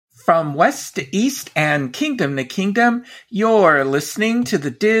From west to east and kingdom to kingdom, you're listening to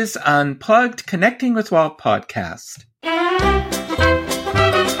the Diz Unplugged Connecting with Walt podcast.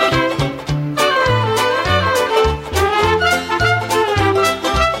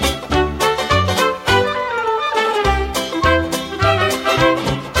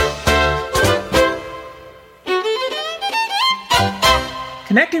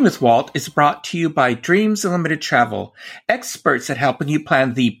 Connecting with Walt is brought to you by Dreams Unlimited Travel, experts at helping you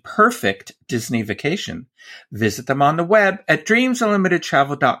plan the perfect Disney vacation. Visit them on the web at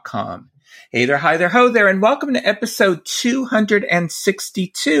dreamsunlimitedtravel.com. Hey there, hi there, ho there, and welcome to episode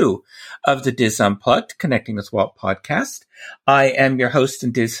 262 of the Diz Unplugged Connecting with Walt podcast. I am your host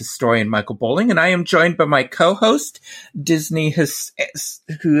and Diz historian, Michael Bowling, and I am joined by my co-host,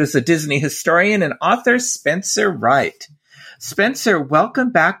 who is a Disney historian and author, Spencer Wright. Spencer,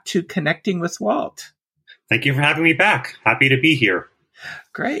 welcome back to Connecting with Walt. Thank you for having me back. Happy to be here.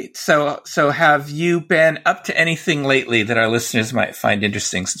 Great. So have you been up to anything lately that our listeners might find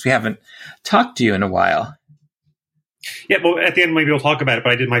interesting, since we haven't talked to you in a while? Yeah, well, at the end, maybe we'll talk about it,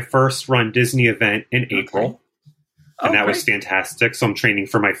 but I did my first Run Disney event in April, and that was fantastic. So I'm training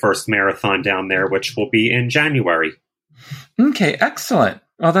for my first marathon down there, which will be in January. Okay, excellent.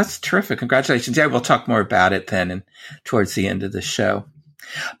 Well, that's terrific. Congratulations. Yeah, we'll talk more about it then and towards the end of the show.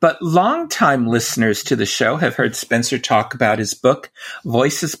 But longtime listeners to the show have heard Spencer talk about his book,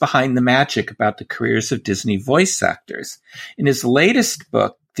 Voices Behind the Magic, about the careers of Disney voice actors. In his latest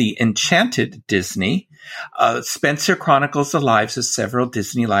book, The Enchanting Disney, Spencer chronicles the lives of several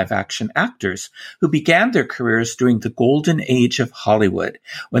Disney live-action actors who began their careers during the golden age of Hollywood,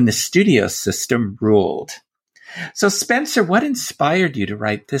 when the studio system ruled. So, Spencer, what inspired you to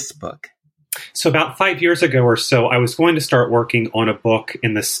write this book? So about 5 years ago or so, I was going to start working on a book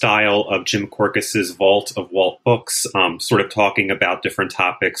in the style of Jim Korkis's Vault of Walt books, sort of talking about different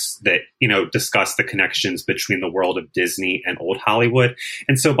topics that, discuss the connections between the world of Disney and old Hollywood.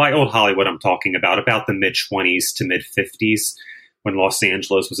 And so by old Hollywood, I'm talking about the mid-20s to mid-50s, when Los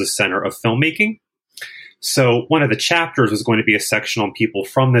Angeles was a center of filmmaking. So one of the chapters was going to be a section on people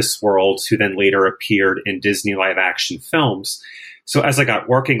from this world who then later appeared in Disney live-action films. So as I got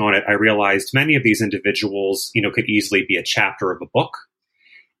working on it, I realized many of these individuals, could easily be a chapter of a book.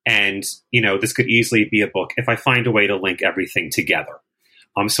 And, this could easily be a book if I find a way to link everything together.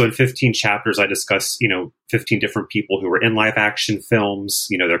 So in 15 chapters, I discuss, 15 different people who were in live-action films,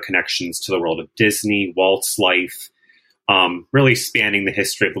 their connections to the world of Disney, Walt's life, really spanning the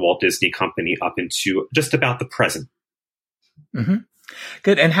history of the Walt Disney Company up into just about the present. Mm-hmm.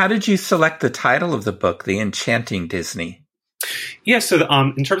 Good. And how did you select the title of the book, The Enchanting Disney? Yeah, so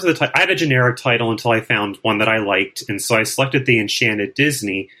in terms of the title, I had a generic title until I found one that I liked. And so I selected The Enchanted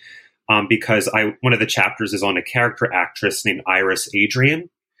Disney because one of the chapters is on a character actress named Iris Adrian,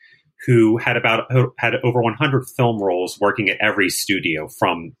 who had over 100 film roles working at every studio,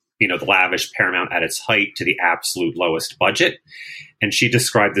 from the lavish Paramount at its height to the absolute lowest budget. And she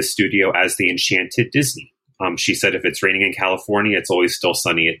described the studio as the Enchanted Disney. She said if it's raining in California, it's always still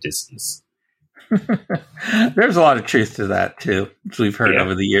sunny at Disney's. There's a lot of truth to that, too, which we've heard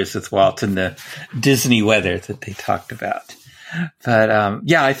over the years with Walt and the Disney weather that they talked about. But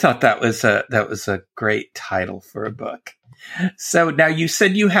I thought that was a great title for a book. So now you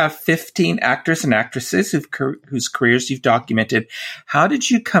said you have 15 actors and actresses whose careers you've documented. How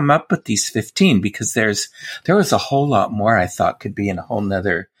did you come up with these 15? Because there was a whole lot more I thought could be in a whole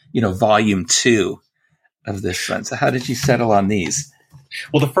nother, volume 2 of this one. So how did you settle on these?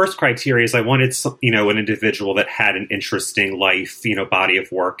 Well, the first criteria is I wanted, an individual that had an interesting life, body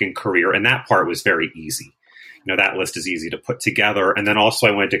of work and career. And that part was very easy. That list is easy to put together. And then also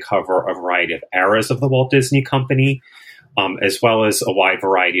I wanted to cover a variety of eras of the Walt Disney Company, as well as a wide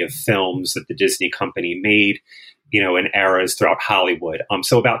variety of films that the Disney Company made, in eras throughout Hollywood.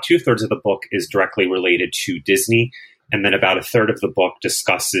 So about 2/3 of the book is directly related to Disney. And then about 1/3 of the book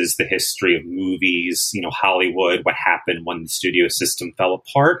discusses the history of movies, Hollywood, what happened when the studio system fell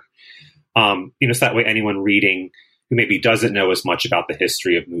apart. So that way anyone reading who maybe doesn't know as much about the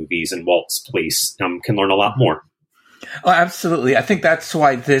history of movies and Walt's place can learn a lot more. Oh, absolutely. I think that's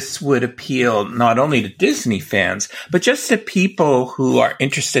why this would appeal not only to Disney fans, but just to people who are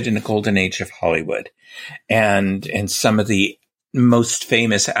interested in the golden age of Hollywood and some of the most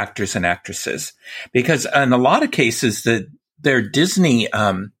famous actors and actresses. Because in a lot of cases, their Disney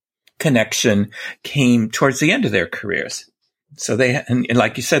connection came towards the end of their careers. So and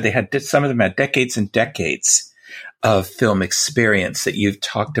like you said, some of them had decades and decades of film experience that you've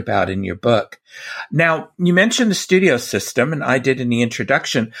talked about in your book. Now, you mentioned the studio system, and I did in the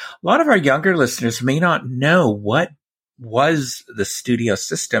introduction. A lot of our younger listeners may not know what was the studio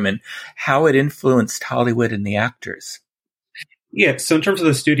system and how it influenced Hollywood and the actors. Yeah, so in terms of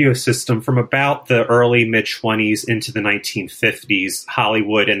the studio system, from about the early mid-20s into the 1950s,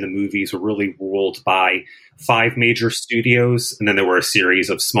 Hollywood and the movies were really ruled by 5 major studios, and then there were a series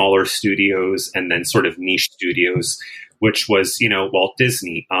of smaller studios and then sort of niche studios, which was, Walt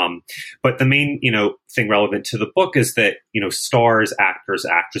Disney. But the main, thing relevant to the book is that, stars, actors,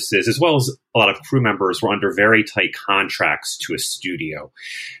 actresses, as well as a lot of crew members were under very tight contracts to a studio.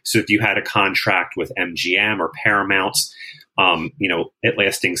 So if you had a contract with MGM or Paramount, it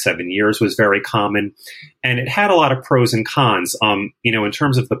lasting 7 years was very common, and it had a lot of pros and cons. In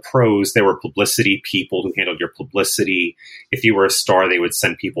terms of the pros, there were publicity people who handled your publicity. If you were a star, they would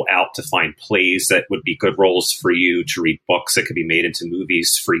send people out to find plays that would be good roles for you, to read books that could be made into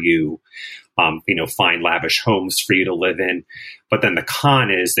movies for you, find lavish homes for you to live in. But then the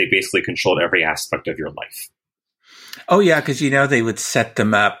con is they basically controlled every aspect of your life. Oh yeah, because they would set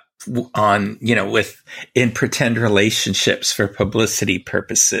them up on, in pretend relationships for publicity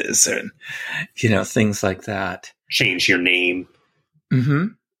purposes and, things like that. Change your name. Mm-hmm.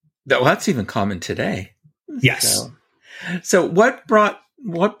 Well, that's even common today. Yes. So what brought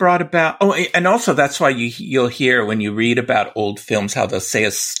about, and also that's why you'll hear when you read about old films, how they'll say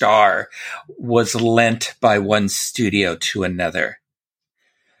a star was lent by one studio to another.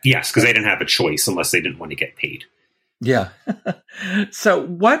 Yes, because they didn't have a choice unless they didn't want to get paid. Yeah. So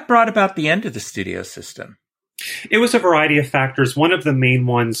what brought about the end of the studio system? It was a variety of factors. One of the main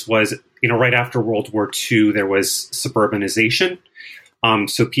ones was, right after World War II, there was suburbanization.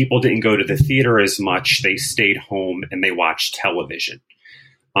 So people didn't go to the theater as much. They stayed home and they watched television.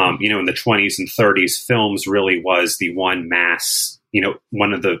 In the 20s and 30s, films really was the one mass,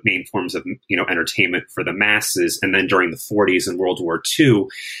 one of the main forms of, entertainment for the masses. And then during the 40s and World War II,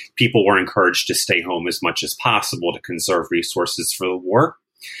 people were encouraged to stay home as much as possible to conserve resources for the war.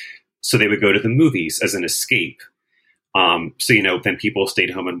 So they would go to the movies as an escape. Then people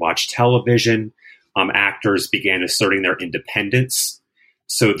stayed home and watched television. Actors began asserting their independence.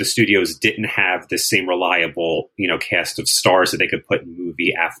 So the studios didn't have the same reliable, cast of stars that they could put in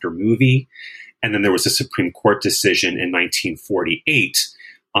movie after movie. And then there was a Supreme Court decision in 1948.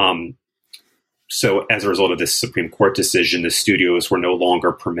 So as a result of this Supreme Court decision, the studios were no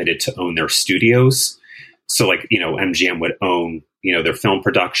longer permitted to own their studios. So MGM would own, their film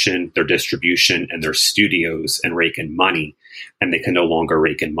production, their distribution, and their studios and rake in money. And they can no longer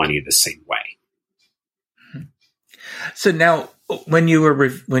rake in money the same way. So now, when you were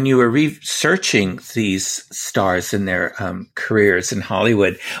researching these stars and their careers in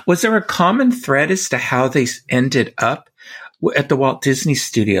Hollywood, was there a common thread as to how they ended up at the Walt Disney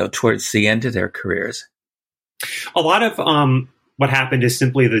Studio towards the end of their careers? A lot of what happened is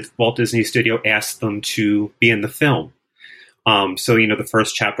simply the Walt Disney Studio asked them to be in the film. The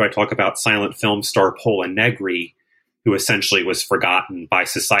first chapter I talk about silent film star Pola Negri, who essentially was forgotten by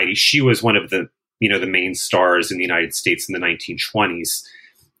society. She was one of the main stars in the United States in the 1920s.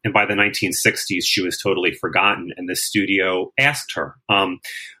 And by the 1960s, she was totally forgotten. And the studio asked her.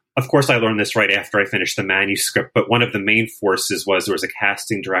 Of course, I learned this right after I finished the manuscript. But one of the main forces was there was a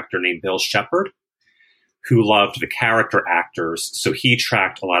casting director named Bill Shepard who loved the character actors. So he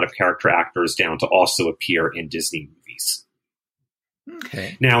tracked a lot of character actors down to also appear in Disney movies.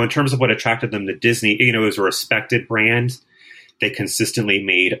 Okay. Now, in terms of what attracted them to Disney, it was a respected brand. They consistently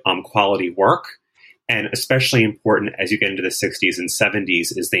made quality work. And especially important as you get into the 60s and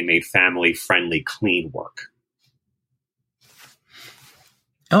 70s is they made family-friendly, clean work.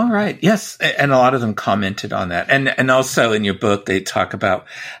 All right. Yes. And a lot of them commented on that. And also in your book, they talk about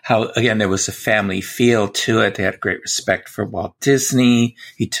how, again, there was a family feel to it. They had great respect for Walt Disney.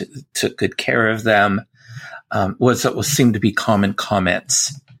 He took good care of them. What seemed to be common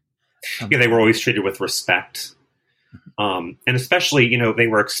comments. Yeah, they were always treated with respect. And especially, they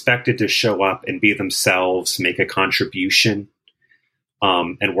were expected to show up and be themselves, make a contribution,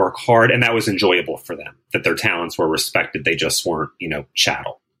 and work hard. And that was enjoyable for them, that their talents were respected. They just weren't,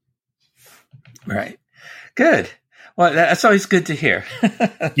 chattel. Right. Good. Well, that's always good to hear.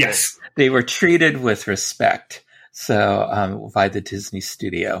 Yes. They were treated with respect. So, by the Disney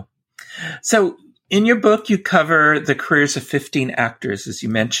studio. So, in your book, you cover the careers of 15 actors, as you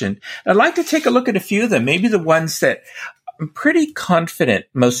mentioned. I'd like to take a look at a few of them, maybe the ones that I'm pretty confident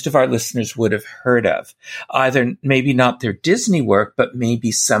most of our listeners would have heard of. Either maybe not their Disney work, but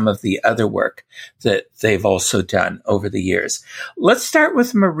maybe some of the other work that they've also done over the years. Let's start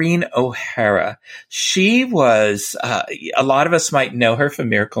with Maureen O'Hara. She was, a lot of us might know her from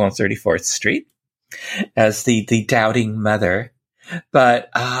Miracle on 34th Street as the doubting mother. But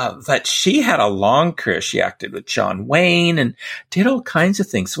she had a long career. She acted with John Wayne and did all kinds of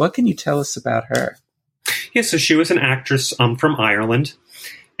things. What can you tell us about her? Yeah, so she was an actress from Ireland,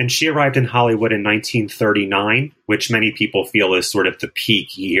 and she arrived in Hollywood in 1939, which many people feel is sort of the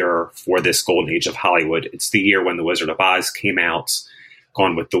peak year for this golden age of Hollywood. It's the year when The Wizard of Oz came out,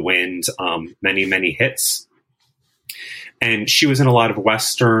 Gone with the Wind, many, many hits. And she was in a lot of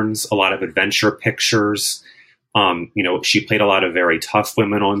Westerns, a lot of adventure pictures. She played a lot of very tough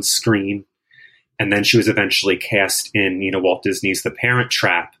women on screen. And then she was eventually cast in, Walt Disney's The Parent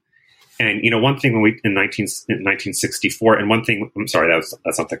Trap. And, one thing in 1964, and one thing, I'm sorry,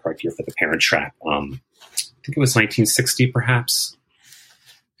 that's not the correct year for The Parent Trap. I think it was 1960, perhaps.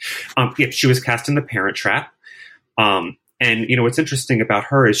 She was cast in The Parent Trap. And, what's interesting about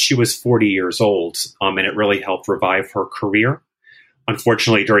her is she was 40 years old, and it really helped revive her career.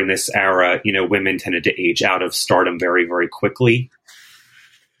 Unfortunately, during this era, women tended to age out of stardom very, very quickly.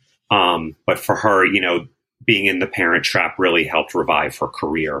 But for her, being in The Parent Trap really helped revive her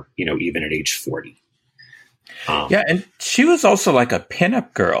career, even at age 40. Yeah, and she was also like a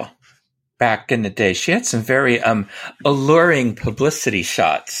pinup girl back in the day. She had some very alluring publicity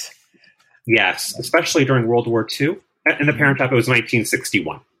shots. Yes, especially during World War II. In The Parent Trap, it was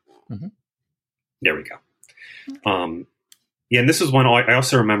 1961. Mm-hmm. There we go. And this is one I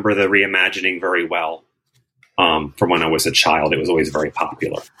also remember the reimagining very well from when I was a child. It was always very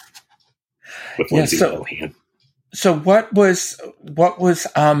popular with Lindsay Lohan. So what was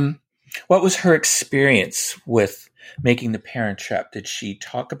her experience with making The Parent Trap? Did she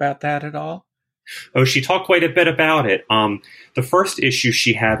talk about that at all? Oh, she talked quite a bit about it. The first issue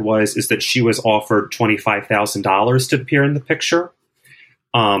she had is that she was offered $25,000 to appear in the picture.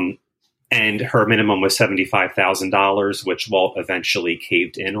 And her minimum was $75,000, which Walt eventually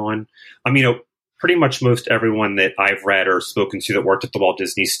caved in on. Pretty much most everyone that I've read or spoken to that worked at the Walt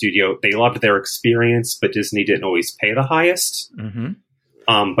Disney Studio, they loved their experience, but Disney didn't always pay the highest. Mm-hmm.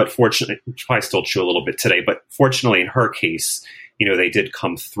 But fortunately, it's probably still true a little bit today, but fortunately in her case, they did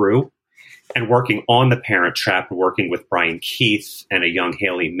come through. And working on The Parent Trap, working with Brian Keith and a young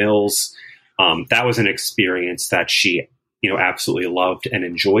Haley Mills, that was an experience that she, absolutely loved and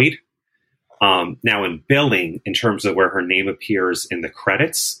enjoyed. Now in billing, in terms of where her name appears in the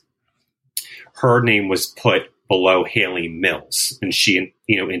credits, her name was put below Haley Mills, and she,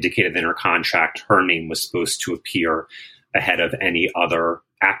 indicated in her contract her name was supposed to appear ahead of any other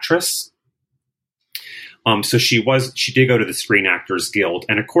actress. So she did go to the Screen Actors Guild,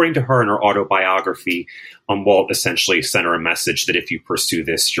 and according to her in her autobiography, Walt essentially sent her a message that if you pursue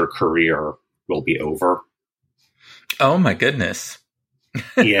this, your career will be over. Oh my goodness.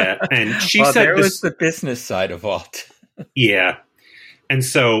 Yeah. And she said there was the business side of Walt. Yeah. And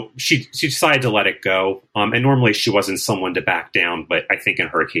so she decided to let it go. And normally she wasn't someone to back down, but I think in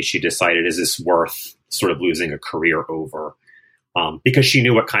her case, she decided, is this worth sort of losing a career over? Because she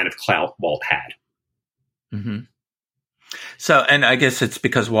knew what kind of clout Walt had. Mm-hmm. So, and I guess it's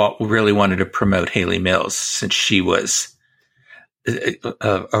because Walt really wanted to promote Haley Mills since she was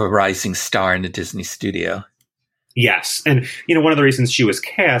a rising star in the Disney studio. Yes. And, one of the reasons she was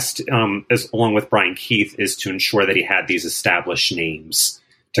cast, along with Brian Keith, is to ensure that he had these established names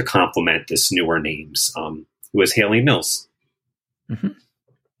to complement this newer names, who was Haley Mills. Mm-hmm.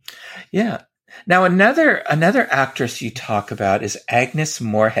 Yeah. Now, another actress you talk about is Agnes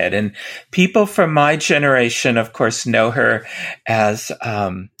Moorehead, and people from my generation, of course, know her as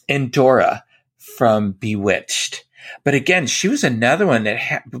Endora from Bewitched. But again, she was another one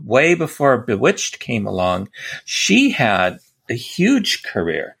that way before Bewitched came along, she had a huge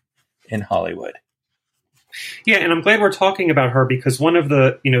career in Hollywood. Yeah, and I'm glad we're talking about her because one of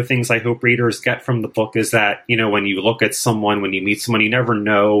the, things I hope readers get from the book is that, when you look at someone, when you meet someone, you never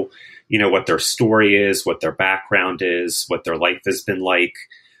know, what their story is, what their background is, what their life has been like.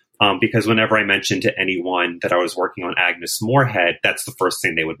 Because whenever I mentioned to anyone that I was working on Agnes Moorehead, that's the first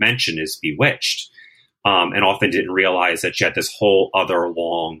thing they would mention is Bewitched. And often didn't realize that she had this whole other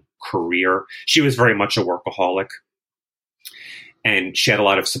long career. She was very much a workaholic. And she had a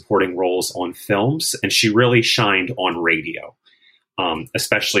lot of supporting roles on films, and she really shined on radio,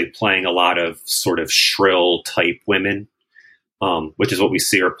 especially playing a lot of sort of shrill type women, which is what we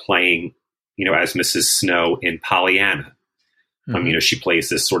see her playing, as Mrs. Snow in Pollyanna. Mm-hmm. She plays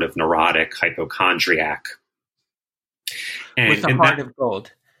this sort of neurotic hypochondriac. With a heart of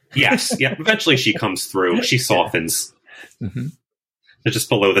gold. Yes. Yeah. Eventually she comes through. She softens. Mm-hmm. Just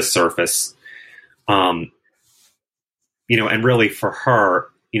below the surface. And really for her,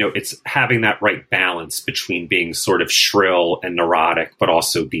 it's having that right balance between being sort of shrill and neurotic, but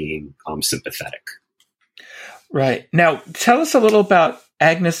also being sympathetic. Right. Now, tell us a little about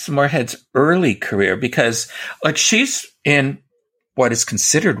Agnes Moorehead's early career, because like she's in what is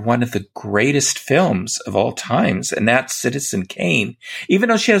considered one of the greatest films of all times, and that's Citizen Kane. Even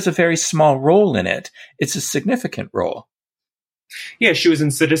though she has a very small role in it, it's a significant role. Yeah, she was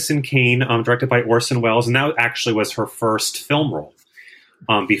in Citizen Kane, directed by Orson Welles, and that actually was her first film role.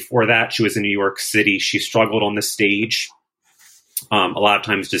 Before that, she was in New York City. She struggled on the stage, a lot of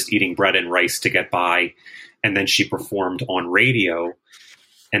times just eating bread and rice to get by. And then she performed on radio,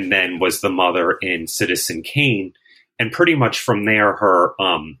 and then was the mother in Citizen Kane. And pretty much from there, her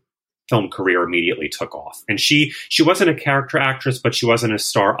film career immediately took off. And she wasn't a character actress, but she wasn't a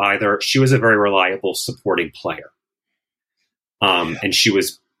star either. She was a very reliable supporting player. And she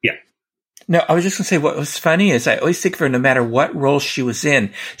was, yeah. No, I was just going to say what was funny is I always think of her, no matter what role she was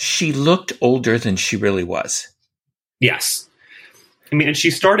in, she looked older than she really was. Yes. I mean, and she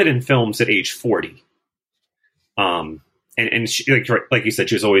started in films at age 40. And she, like you said,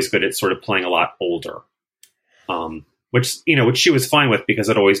 she was always good at sort of playing a lot older, which she was fine with because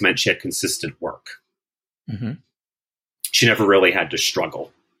it always meant she had consistent work. Mm-hmm. She never really had to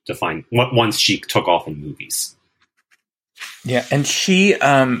struggle to find once she took off in movies. Yeah. And she,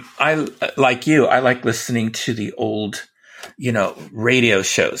 I like you, I like listening to the old, radio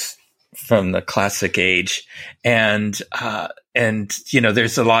shows from the classic age. And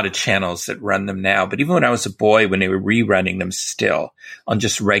there's a lot of channels that run them now. But even when I was a boy, when they were rerunning them still on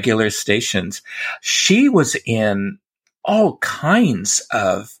just regular stations, she was in all kinds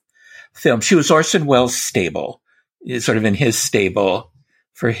of films. She was Orson Welles' stable, sort of in his stable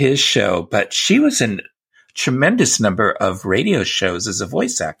for his show. But she was in a tremendous number of radio shows as a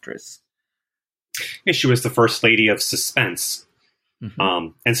voice actress. Yeah, she was the first lady of Suspense. Mm-hmm.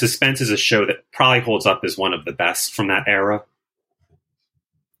 And Suspense is a show that probably holds up as one of the best from that era.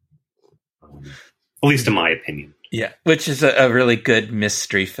 At least in my opinion. Yeah, which is a really good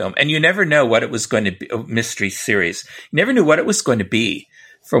mystery film. And you never know what it was going to be, a mystery series. You never knew what it was going to be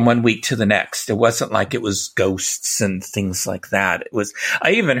from one week to the next. It wasn't like it was ghosts and things like that. It was,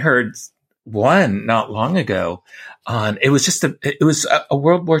 I even heard one not long ago on, it was a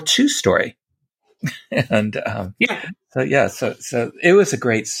World War II story. And, so it was a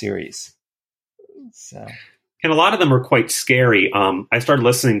great series. So. And a lot of them are quite scary. I started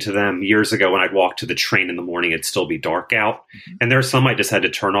listening to them years ago when I'd walk to the train in the morning, it'd still be dark out. Mm-hmm. And there are some I just had to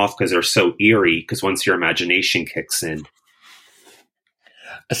turn off because they're so eerie, because once your imagination kicks in.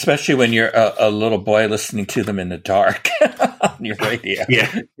 Especially when you're a little boy listening to them in the dark on your radio.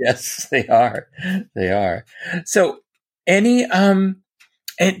 Yeah. Yes, they are. They are. So any, and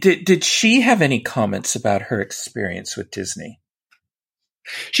did she have any comments about her experience with Disney?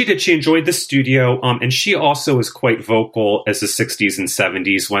 She did. She enjoyed the studio, and she also was quite vocal as the 60s and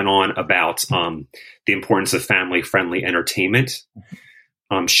 70s went on about the importance of family-friendly entertainment.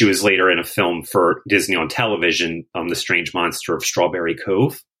 She was later in a film for Disney on television, The Strange Monster of Strawberry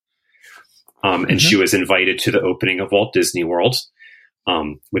Cove. And she was invited to the opening of Walt Disney World,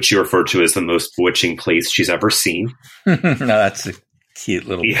 which she referred to as the most bewitching place she's ever seen. No, that's a cute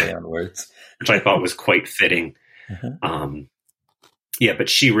little play on words. Which I thought was quite fitting. Yeah, but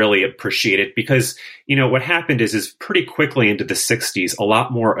she really appreciated, because, what happened is pretty quickly into the 60s, a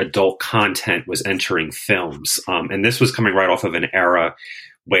lot more adult content was entering films. And this was coming right off of an era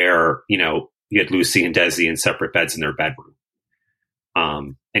where, you had Lucy and Desi in separate beds in their bedroom.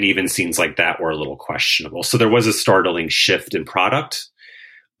 And even scenes like that were a little questionable. So there was a startling shift in product.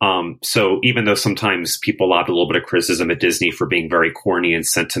 So even though sometimes people lobbed a little bit of criticism at Disney for being very corny and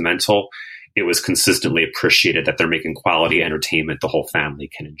sentimental, it was consistently appreciated that they're making quality entertainment the whole family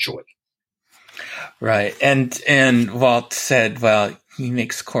can enjoy. Right. And Walt said, well, he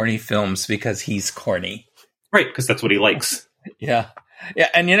makes corny films because he's corny. Right, because that's what he likes. Yeah. Yeah,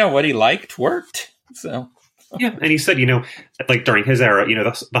 and what he liked worked. So yeah, and he said, like during his era,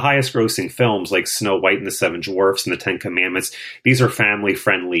 the highest grossing films like Snow White and the Seven Dwarfs and the Ten Commandments, these are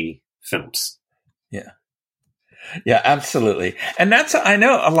family-friendly films. Yeah. Yeah, absolutely. And I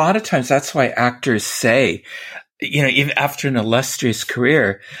know a lot of times that's why actors say, even after an illustrious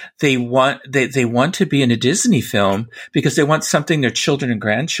career, they want to be in a Disney film because they want something their children and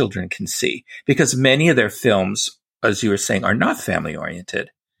grandchildren can see, because many of their films, as you were saying, are not family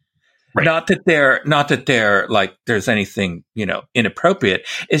oriented. Right. Not that they're like there's anything, inappropriate.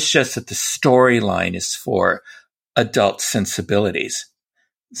 It's just that the storyline is for adult sensibilities.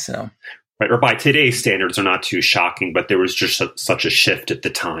 So. Right, or by today's standards are not too shocking, but there was just such a shift at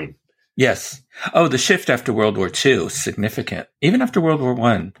the time. Yes. Oh, the shift after World War II, significant. Even after World War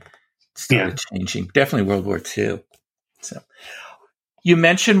I, started changing. Definitely World War II. So, You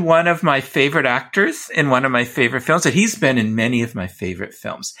mentioned one of my favorite actors in one of my favorite films, and he's been in many of my favorite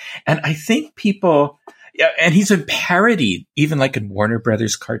films. And I think and he's been parodied, even like in Warner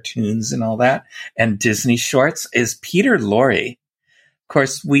Brothers cartoons and all that, and Disney shorts, is Peter Lorre. Of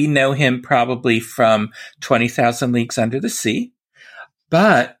course, we know him probably from 20,000 Leagues Under the Sea,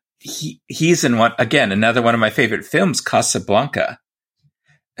 but he's in another one of my favorite films, Casablanca,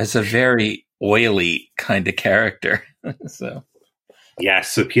 as a very oily kind of character. So.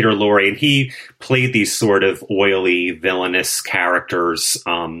 Yes, so Peter Lorre, and he played these sort of oily, villainous characters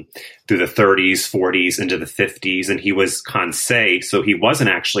through the 30s, 40s, into the 50s, and he was Kansai, so he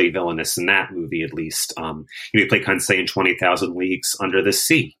wasn't actually villainous in that movie, at least. He played Kansai in 20,000 Leagues Under the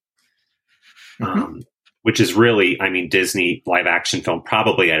Sea, which is really, Disney live-action film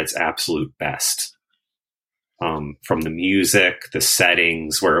probably at its absolute best. From the music, the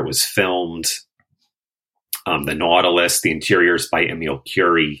settings, where it was filmed, the Nautilus, the interiors by Emile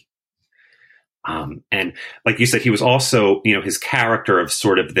Curie. And like you said, he was also, his character of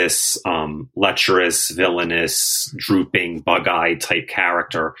sort of this lecherous, villainous, drooping, bug-eyed type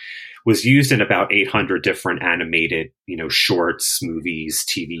character was used in about 800 different animated, shorts, movies,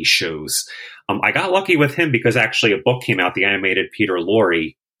 TV shows. I got lucky with him because actually a book came out, the animated Peter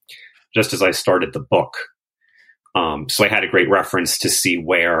Lorre, just as I started the book. So I had a great reference to see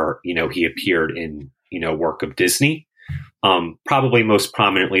where, he appeared in, work of Disney. Probably most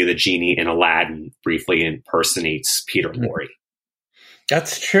prominently, the genie in Aladdin briefly impersonates Peter Lorre.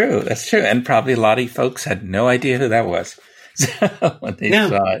 That's true. That's true. And probably a lot of folks had no idea who that was when they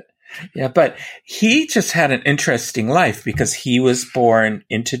saw it. Yeah, but he just had an interesting life because he was born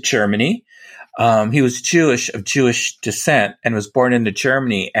into Germany. He was of Jewish descent, and was born into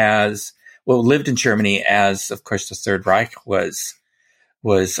Germany lived in Germany as, of course, the Third Reich was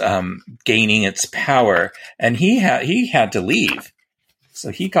gaining its power, and he had to leave,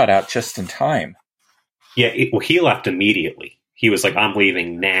 so he got out just in time. Yeah, he left immediately. He was like, "I'm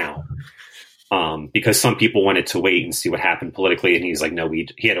leaving now," because some people wanted to wait and see what happened politically, and he's like, "No,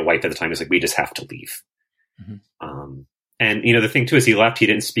 he had a wife at the time. He's like, we just have to leave." Mm-hmm. And the thing too is, he left. He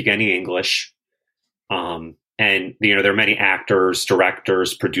didn't speak any English. And, there are many actors,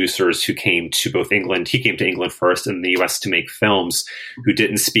 directors, producers who came to both England. He came to England first in the US to make films who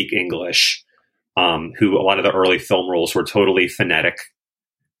didn't speak English, who a lot of the early film roles were totally phonetic.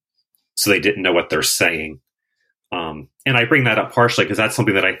 So they didn't know what they're saying. And I bring that up partially because that's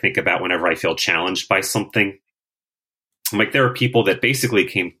something that I think about whenever I feel challenged by something. I'm like, there are people that basically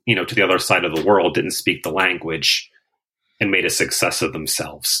came, to the other side of the world, didn't speak the language, and made a success of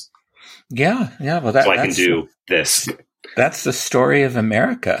themselves. Yeah. Well, so I can do this. That's the story of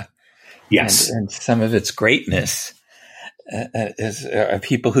America. Yes, and some of its greatness is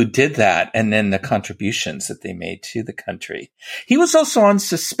people who did that, and then the contributions that they made to the country. He was also on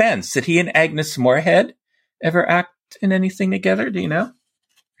Suspense. Did he and Agnes Moorehead ever act in anything together? Do you know?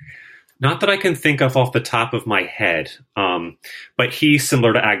 Not that I can think of off the top of my head. But he,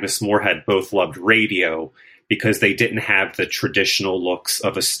 similar to Agnes Moorehead, both loved radio, because they didn't have the traditional looks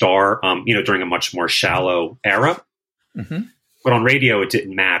of a star, during a much more shallow era. Mm-hmm. But on radio, it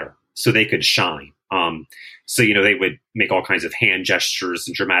didn't matter. So they could shine. So they would make all kinds of hand gestures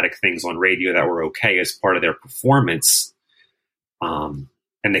and dramatic things on radio that were okay as part of their performance. And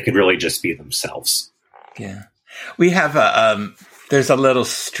they could really just be themselves. Yeah. We have there's a little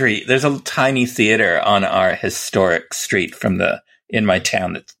street. There's a tiny theater on our historic street in my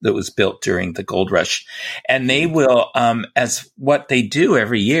town that was built during the gold rush. And they will, as what they do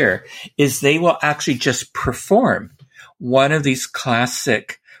every year is they will actually just perform one of these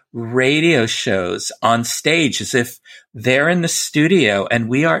classic radio shows on stage as if they're in the studio and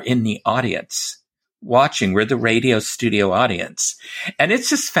we are in the audience watching. We're the radio studio audience. And it's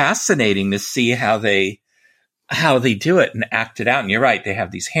just fascinating to see how they do it and act it out. And you're right. They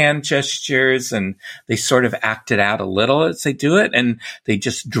have these hand gestures and they sort of act it out a little as they do it. And they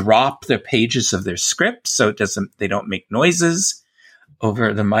just drop the pages of their script. So they don't make noises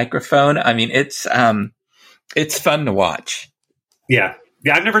over the microphone. I mean, it's fun to watch. Yeah.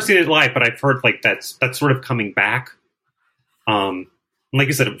 Yeah. I've never seen it live, but I've heard like that's sort of coming back. Like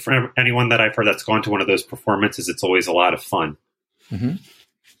you said, for anyone that I've heard that's gone to one of those performances, it's always a lot of fun. Mm-hmm.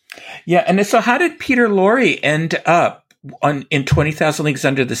 Yeah, and so how did Peter Lorre end up in 20,000 Leagues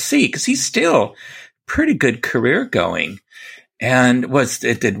Under the Sea? Because he's still pretty good career going. And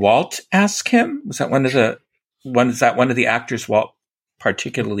did Walt ask him? Was that one of the actors Walt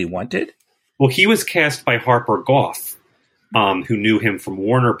particularly wanted? Well, he was cast by Harper Goff, who knew him from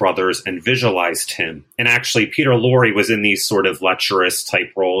Warner Brothers and visualized him. And actually, Peter Lorre was in these sort of lecherous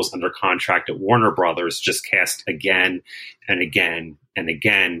type roles under contract at Warner Brothers, just cast again and again and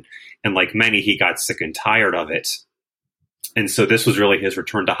again. And like many, he got sick and tired of it. And so this was really his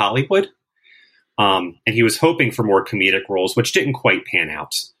return to Hollywood. And he was hoping for more comedic roles, which didn't quite pan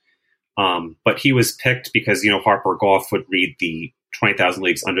out. But he was picked because, Harper Goff would read the 20,000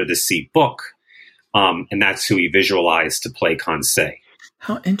 Leagues Under the Sea book. And that's who he visualized to play Conseil.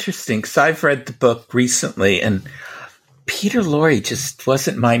 How interesting. Because I've read the book recently, and Peter Lorre just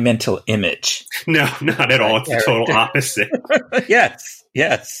wasn't my mental image. No, not at all. It's the total opposite.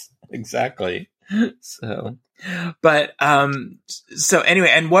 Yes, exactly. So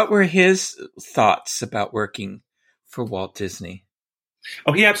anyway, and what were his thoughts about working for Walt Disney?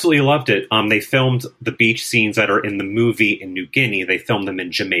 Oh, he absolutely loved it. They filmed the beach scenes that are in the movie in New Guinea. They filmed them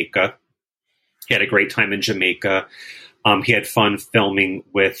in Jamaica. He had a great time in Jamaica. He had fun filming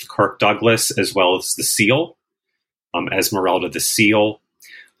with Kirk Douglas as well as the seal, Esmeralda the seal.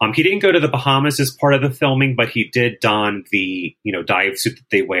 He didn't go to the Bahamas as part of the filming, but he did don the dive suit that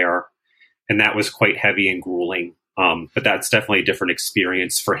they wear, and that was quite heavy and grueling. But that's definitely a different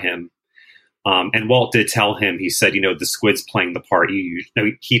experience for him. And Walt did tell him, he said, the squid's playing the part.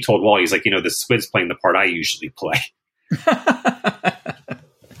 He told Walt, he's like, the squid's playing the part I usually play.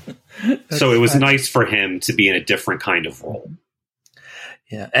 So it was nice for him to be in a different kind of role.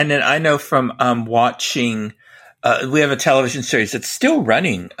 Yeah. And then I know from watching, we have a television series that's still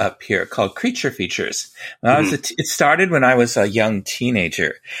running up here called Creature Features. It started when I was a young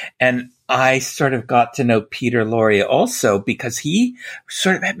teenager, and I sort of got to know Peter Lorre also because he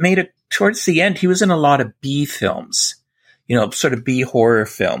sort of made towards the end, he was in a lot of B films, sort of B horror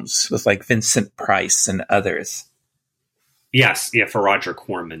films with like Vincent Price and others. Yes. Yeah. For Roger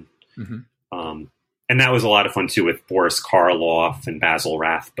Corman. Mm-hmm. And that was a lot of fun too with Boris Karloff and Basil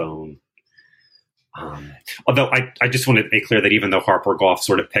Rathbone. Although I just want to make clear that even though Harper Goff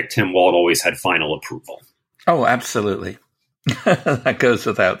sort of picked him, Walt always had final approval. Oh, absolutely. That goes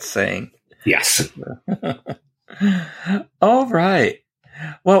without saying. Yes. All right.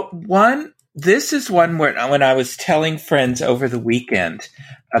 Well, this is one where when I was telling friends over the weekend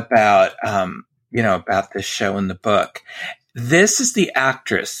about, about this show and the book, this is the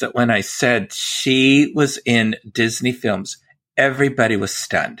actress that when I said she was in Disney films, everybody was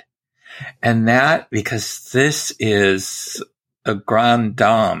stunned. And that because this is a grande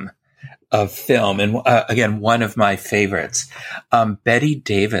dame of film. And again, one of my favorites, Bette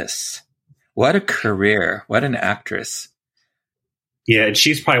Davis. What a career. What an actress. Yeah, and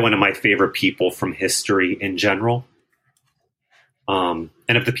she's probably one of my favorite people from history in general. And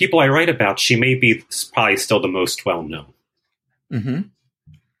of the people I write about, she may be probably still the most well-known.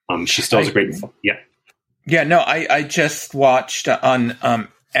 Mm-hmm. She still has a great... Yeah. Yeah, no, I just watched on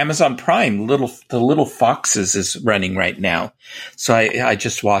Amazon Prime, The Little Foxes is running right now. So I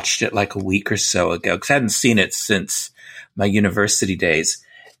just watched it like a week or so ago because I hadn't seen it since my university days.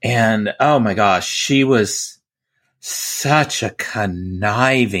 And oh my gosh, she was such a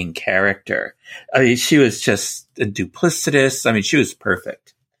conniving character. I mean, she was just a duplicitous. I mean, she was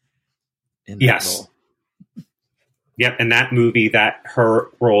perfect. Yes. Role. Yep. And that movie, that her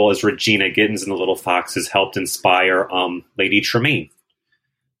role as Regina Giddens in The Little Foxes helped inspire Lady Tremaine,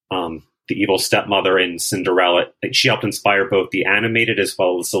 the evil stepmother in Cinderella. She helped inspire both the animated as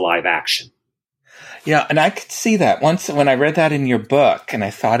well as the live action. Yeah, and I could see that. Once when I read that in your book and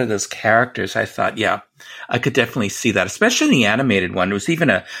I thought of those characters, I thought, yeah, I could definitely see that, especially in the animated one. It was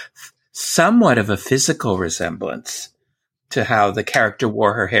even somewhat of a physical resemblance to how the character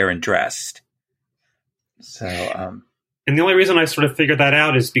wore her hair and dressed. So, and the only reason I sort of figured that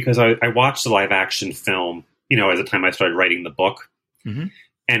out is because I watched the live action film, at the time I started writing the book. Mm-hmm.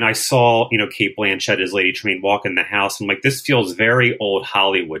 And I saw, Cate Blanchett as Lady Tremaine walk in the house. I'm like, this feels very old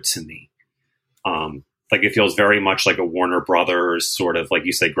Hollywood to me. Like it feels very much like a Warner Brothers sort of, like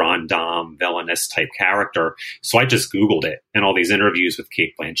you say, grande dame, villainous type character. So I just Googled it, and all these interviews with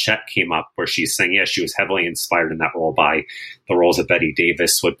Cate Blanchett came up where she's saying, yeah, she was heavily inspired in that role by the roles that Bette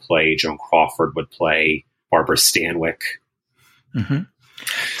Davis would play, Joan Crawford would play, Barbara Stanwyck. Mm-hmm.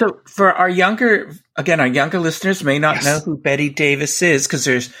 So for our younger listeners may not know who Bette Davis is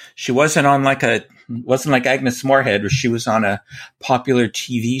because she wasn't on wasn't like Agnes Moorehead, where she was on a popular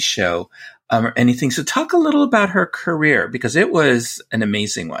TV show. Or anything. So talk a little about her career because it was an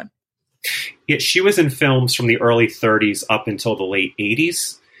amazing one. Yeah, she was in films from the early 30s up until the late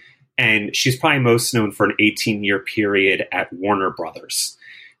 80s. And she's probably most known for an 18-year period at Warner Brothers.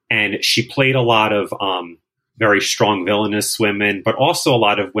 And she played a lot of very strong villainous women, but also a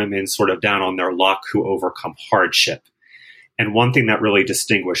lot of women sort of down on their luck who overcome hardship. And one thing that really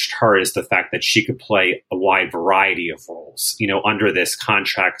distinguished her is the fact that she could play a wide variety of roles. Under this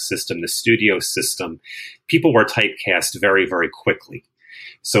contract system, the studio system, people were typecast very, very quickly.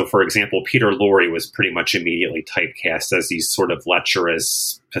 So, for example, Peter Lorre was pretty much immediately typecast as these sort of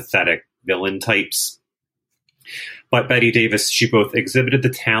lecherous, pathetic villain types. But Bette Davis, she both exhibited the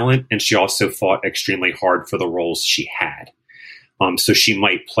talent and she also fought extremely hard for the roles she had. So she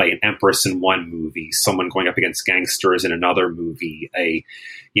might play an empress in one movie, someone going up against gangsters in another movie, a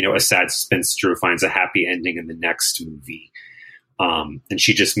sad spinster who finds a happy ending in the next movie. And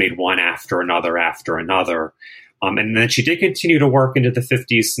she just made one after another after another. And then she did continue to work into the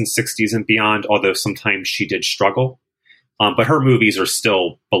 50s and 60s and beyond, although sometimes she did struggle. But her movies are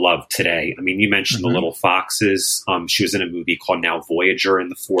still beloved today. I mean, you mentioned The Little Foxes. She was in a movie called Now Voyager in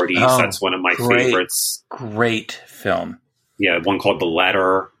the 40s. Oh, that's one of my favorites. Great film. Yeah, one called The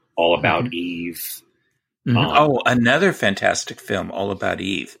Letter, all about Eve. Another fantastic film, All About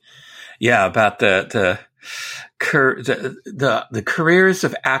Eve. Yeah, about the careers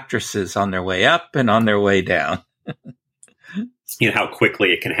of actresses on their way up and on their way down. How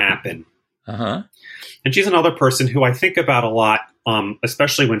quickly it can happen. Uh-huh. And she's another person who I think about a lot,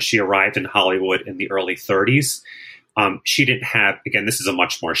 especially when she arrived in Hollywood in the early 30s. She didn't have, again, this is a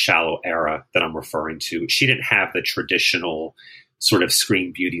much more shallow era that I'm referring to. She didn't have the traditional sort of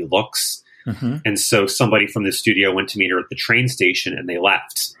screen beauty looks. Mm-hmm. And so somebody from the studio went to meet her at the train station and they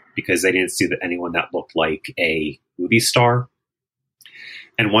left because they didn't see anyone that looked like a movie star.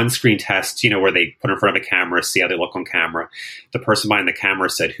 And one screen test, where they put her in front of a camera, see how they look on camera, the person behind the camera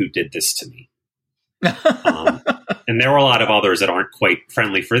said, "Who did this to me?" And there were a lot of others that aren't quite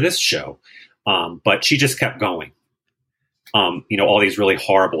friendly for this show. But she just kept going. All these really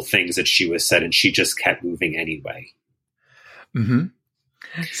horrible things that she was said, and she just kept moving anyway. Mm-hmm.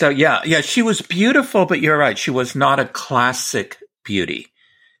 So, yeah, she was beautiful, but you're right. She was not a classic beauty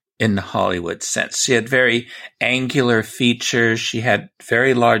in the Hollywood sense. She had very angular features. She had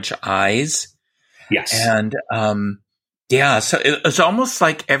very large eyes. Yes. And, so it was almost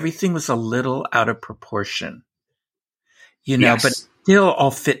like everything was a little out of proportion, yes. But still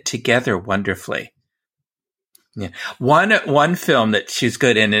all fit together wonderfully. Yeah. One film that she's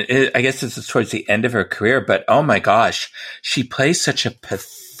good in, I guess this is towards the end of her career, but oh my gosh, she plays such a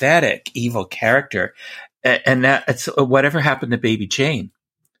pathetic evil character. And that it's Whatever Happened to Baby Jane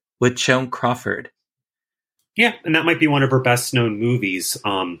with Joan Crawford. Yeah. And that might be one of her best known movies.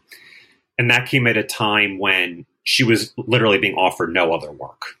 And that came at a time when she was literally being offered no other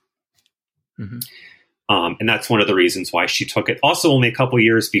work. Mm-hmm. And that's one of the reasons why she took it. Also, only a couple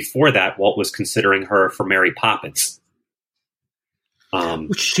years before that, Walt was considering her for Mary Poppins.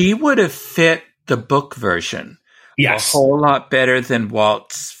 She would have fit the book version a whole lot better than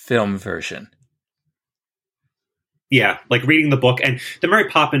Walt's film version. Yeah, like reading the book. And the Mary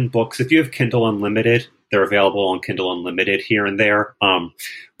Poppins books, if you have Kindle Unlimited, they're available on Kindle Unlimited here and there.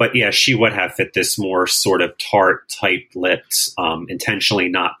 But yeah, she would have fit this more sort of tart, tight-lipped, intentionally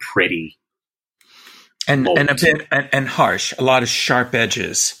not pretty. And a bit and harsh, a lot of sharp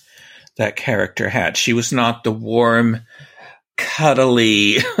edges that character had. She was not the warm,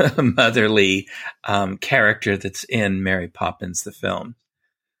 cuddly, motherly character that's in Mary Poppins, the film.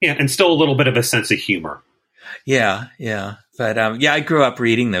 Yeah, and still a little bit of a sense of humor. Yeah. But I grew up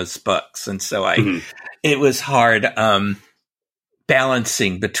reading those books, and so it was hard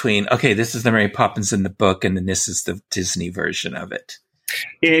balancing between, okay, this is the Mary Poppins in the book, and then this is the Disney version of it.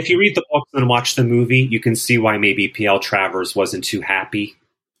 If you read the book and watch the movie, you can see why maybe P.L. Travers wasn't too happy.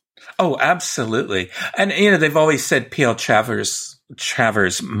 Oh, absolutely. And, they've always said P.L. Travers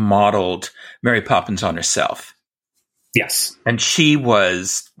modeled Mary Poppins on herself. Yes. And she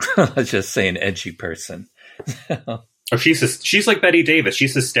was, let's just say, an edgy person. She's like Bette Davis.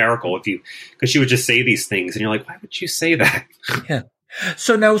 She's hysterical because she would just say these things and you're like, why would you say that? Yeah.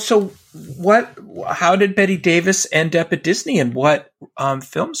 How did Bette Davis end up at Disney, and what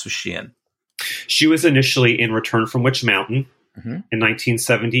films was she in? She was initially in Return from Witch Mountain in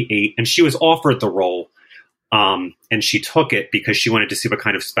 1978, and she was offered the role, and she took it because she wanted to see what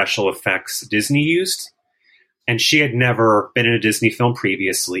kind of special effects Disney used. And she had never been in a Disney film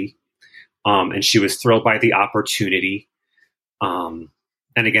previously, and she was thrilled by the opportunity. And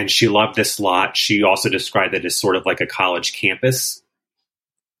again, she loved this lot. She also described it as sort of like a college campus.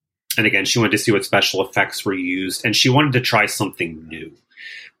 And again, she wanted to see what special effects were used, and she wanted to try something new.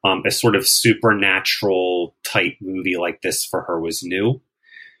 A sort of supernatural type movie like this for her was new.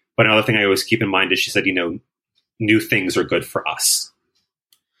 But another thing I always keep in mind is she said, new things are good for us.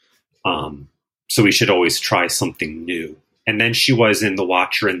 So we should always try something new. And then she was in The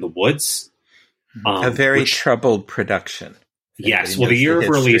Watcher in the Woods. A very troubled production. Yes. Well, the year of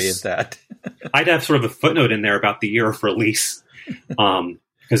release, of that. I'd have sort of a footnote in there about the year of release,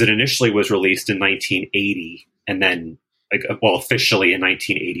 because it initially was released in 1980, and then, officially in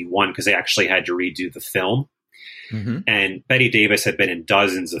 1981, because they actually had to redo the film. Mm-hmm. And Bette Davis had been in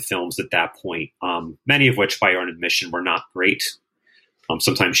dozens of films at that point, many of which, by her own admission, were not great.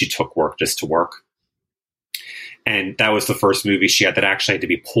 Sometimes she took work just to work. And that was the first movie she had that actually had to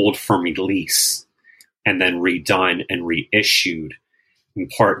be pulled from release and then redone and reissued, in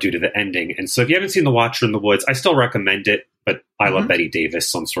part due to the ending. And so if you haven't seen The Watcher in the Woods, I still recommend it, but I love Bette Davis,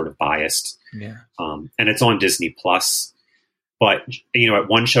 so I'm sort of biased. Yeah. And it's on Disney Plus. But, at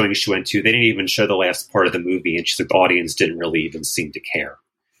one showing she went to, they didn't even show the last part of the movie, and she said the audience didn't really even seem to care.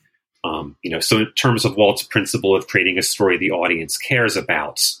 So in terms of Walt's principle of creating a story the audience cares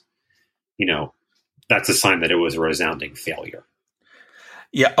about, that's a sign that it was a resounding failure.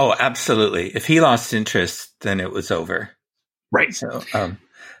 Yeah. Oh, absolutely. If he lost interest, then it was over. Right. So,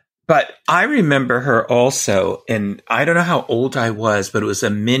 but I remember her also, and I don't know how old I was, but it was a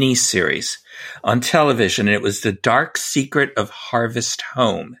mini series on television, and it was The Dark Secret of Harvest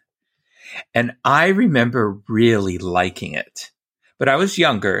Home. And I remember really liking it. But I was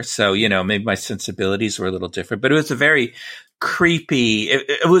younger, so, maybe my sensibilities were a little different. But it was a very creepy,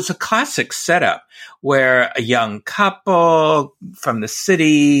 it was a classic setup where a young couple from the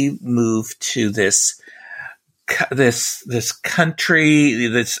city moved to this country,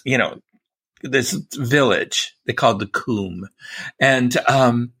 this village they called the Coombe. And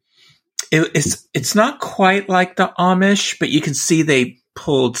it's not quite like the Amish, but you can see they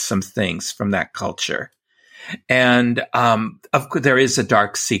pulled some things from that culture. And of course, there is a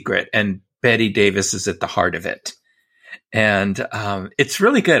dark secret, and Bette Davis is at the heart of it. And it's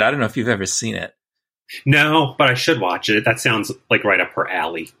really good. I don't know if you've ever seen it. No, but I should watch it. That sounds like right up her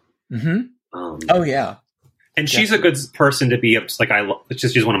alley. Mm-hmm. Oh, yeah. And she's a good person to be,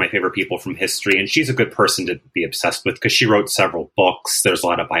 she's one of my favorite people from history, and she's a good person to be obsessed with because she wrote several books. There's a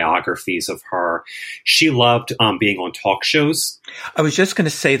lot of biographies of her. She loved being on talk shows. I was just going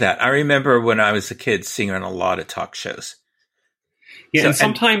to say that. I remember when I was a kid seeing her on a lot of talk shows. Yeah, and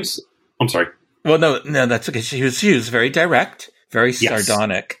sometimes, I'm sorry. Well, no, that's okay. She was very direct, very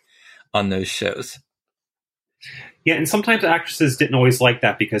sardonic on those shows. Yeah, and sometimes actresses didn't always like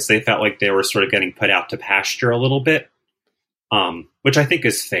that because they felt like they were sort of getting put out to pasture a little bit, which I think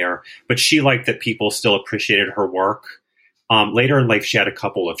is fair. But she liked that people still appreciated her work. Later in life, she had a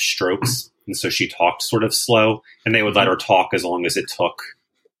couple of strokes, and so she talked sort of slow, and they would let her talk as long as it took.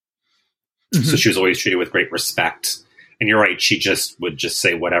 Mm-hmm. So she was always treated with great respect. And you're right, she would just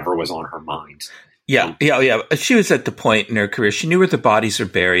say whatever was on her mind. Yeah. She was at the point in her career, she knew where the bodies were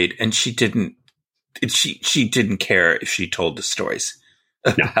buried, and she didn't care if she told the stories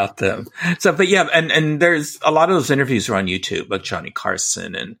about them. So, but yeah, and there's a lot of those interviews are on YouTube, like Johnny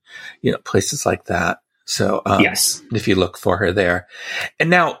Carson and, places like that. So, yes, if you look for her there.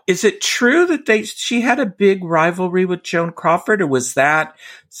 And now, is it true that she had a big rivalry with Joan Crawford, or was that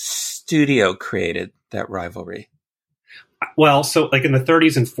studio created, that rivalry? Well, so like in the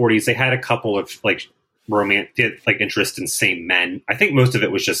 30s and 40s, they had a couple of romantic, interest in same men. I think most of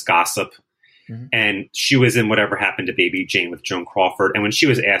it was just gossip. Mm-hmm. And she was in Whatever Happened to Baby Jane with Joan Crawford. And when she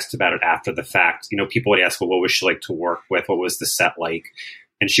was asked about it after the fact, people would ask, well, what was she like to work with? What was the set like?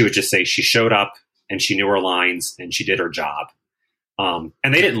 And she would just say she showed up and she knew her lines and she did her job. And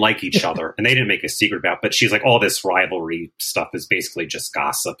they didn't like each other and they didn't make a secret about it. But she's like, all this rivalry stuff is basically just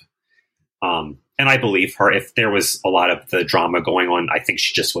gossip. And I believe her. If there was a lot of the drama going on, I think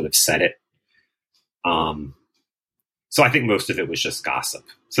she just would have said it. So I think most of it was just gossip.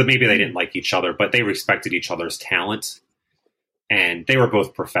 So maybe they didn't like each other, but they respected each other's talent. And they were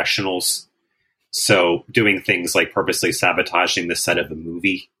both professionals. So doing things like purposely sabotaging the set of the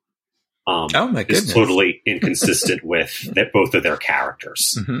movie oh my goodness, is totally inconsistent with both of their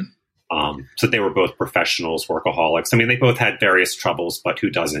characters. Mm-hmm. So they were both professionals, workaholics. I mean, they both had various troubles, but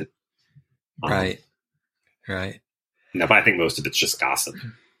who doesn't? Right. No, but I think most of it's just gossip.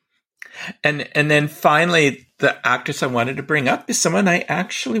 And then finally, the actress I wanted to bring up is someone I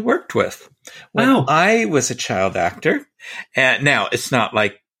actually worked with when I was a child actor. And now it's not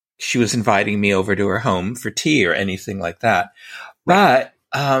like she was inviting me over to her home for tea or anything like that. But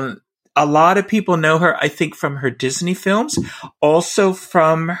a lot of people know her, I think, from her Disney films, also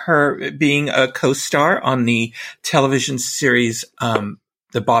from her being a co-star on the television series,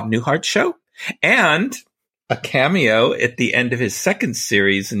 The Bob Newhart Show, and a cameo at the end of his second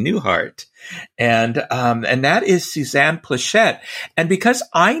series, Newhart. And that is Suzanne Pleshette. And because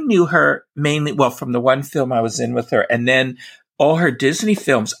I knew her mainly, from the one film I was in with her, and then all her Disney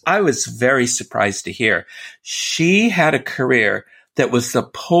films, I was very surprised to hear she had a career that was the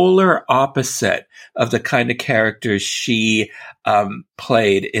polar opposite of the kind of characters she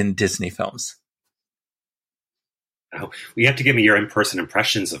played in Disney films. Oh, you have to give me your in-person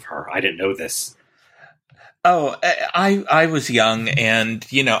impressions of her. I didn't know this. Oh, I was young, and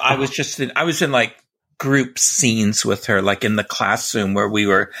I was in like group scenes with her, like in the classroom where we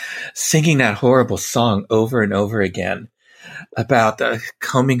were singing that horrible song over and over again about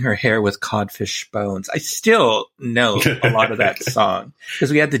combing her hair with codfish bones. I still know a lot of that song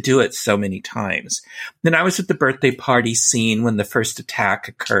because we had to do it so many times. Then I was at the birthday party scene when the first attack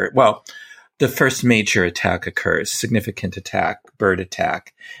occurred. Well, the first major attack occurs, significant attack, bird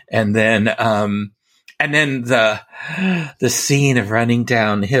attack. And then the scene of running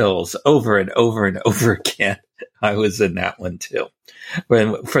down hills over and over and over again. I was in that one too,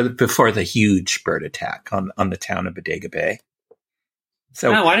 before the huge bird attack on the town of Bodega Bay.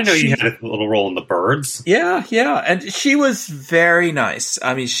 So I didn't know you had a little role in the birds. Yeah, and she was very nice.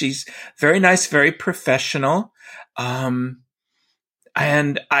 I mean, she's very nice, very professional, and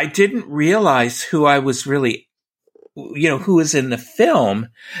I didn't realize who I was really. Who was in the film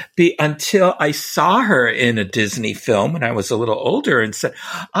until I saw her in a Disney film when I was a little older and said,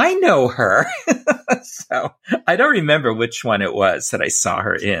 I know her. So I don't remember which one it was that I saw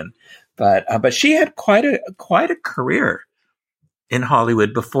her in, but she had quite a career in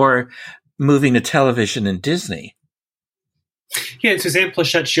Hollywood before moving to television and Disney. Yeah, and Suzanne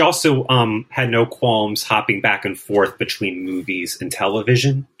Pleshette, she also had no qualms hopping back and forth between movies and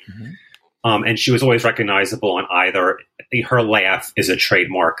television. Mm-hmm. And she was always recognizable on either. Her laugh is a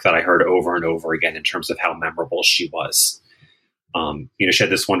trademark that I heard over and over again in terms of how memorable she was. She had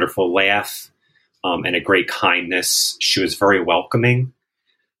this wonderful laugh and a great kindness. She was very welcoming.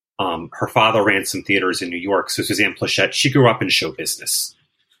 Her father ran some theaters in New York. So Suzanne Pleshette, she grew up in show business.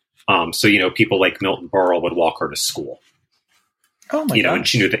 People like Milton Berle would walk her to school. Oh my God. And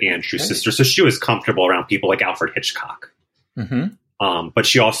she knew the Andrews sisters. So she was comfortable around people like Alfred Hitchcock. Mm-hmm. But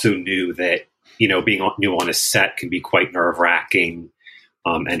she also knew that, being new on a set can be quite nerve-wracking.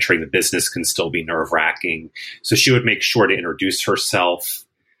 Entering the business can still be nerve-wracking. So she would make sure to introduce herself.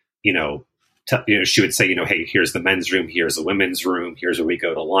 She would say, hey, here's the men's room, here's the women's room, here's where we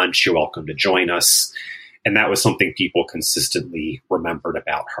go to lunch. You're welcome to join us. And that was something people consistently remembered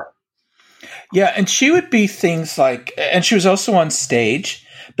about her. Yeah, and she would be things like, and she was also on stage,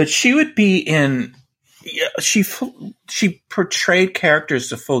 but she would be in. Yeah, she portrayed characters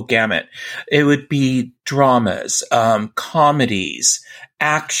the full gamut. It would be dramas, comedies,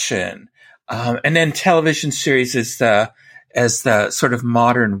 action, and then television series as the sort of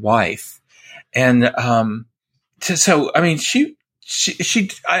modern wife. And so I mean, she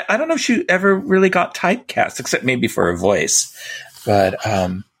I don't know if she ever really got typecast, except maybe for her voice, but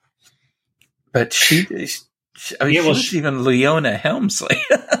she was even Leona Helmsley.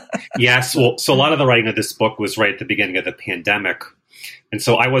 Yes. Well, so a lot of the writing of this book was right at the beginning of the pandemic. And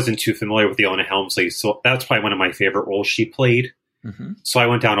so I wasn't too familiar with Leona Helmsley. So that's probably one of my favorite roles she played. Mm-hmm. So I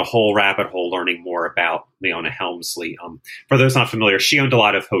went down a whole rabbit hole learning more about Leona Helmsley. For those not familiar, she owned a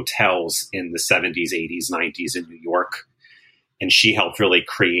lot of hotels in the 70s, 80s, 90s in New York. And she helped really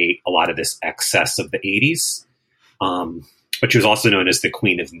create a lot of this excess of the 80s. But she was also known as the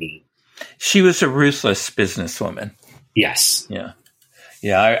Queen of Mean. She was a ruthless businesswoman. Yes. Yeah.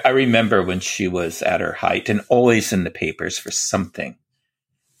 Yeah, I remember when she was at her height and always in the papers for something.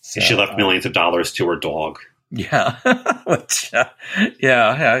 So, she left millions of dollars to her dog. Yeah.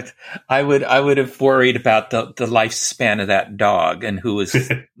 I would have worried about the lifespan of that dog and who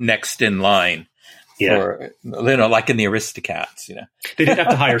was next in line. Yeah. For, like in the Aristocats, They did have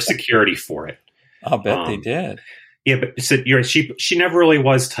to hire security for it. I'll bet they did. Yeah, but so she never really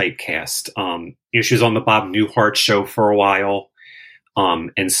was typecast. She was on the Bob Newhart show for a while.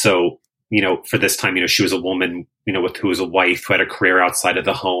 And so, for this time, she was a woman, who was a wife who had a career outside of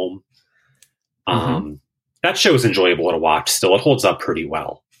the home. That show is enjoyable to watch still. It holds up pretty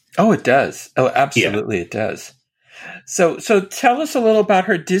well. Oh, it does. Oh, absolutely. Yeah. It does. So tell us a little about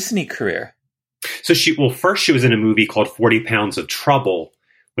her Disney career. So first she was in a movie called 40 Pounds of Trouble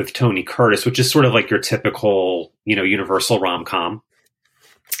with Tony Curtis, which is sort of like your typical, Universal rom-com.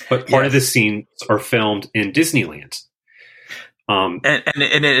 But part of the scenes are filmed in Disneyland. And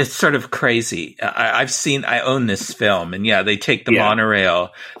it's sort of crazy. I own this film, and they take the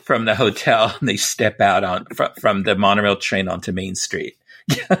monorail from the hotel and they step out from the monorail train onto Main Street.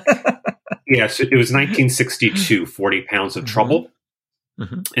 Yeah, so it was 1962, 40 Pounds of Trouble.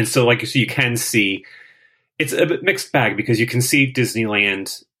 Mm-hmm. And so you can see, it's a bit mixed bag because you can see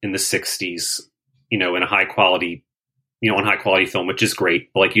Disneyland in the 60s, in a high quality on high quality film, which is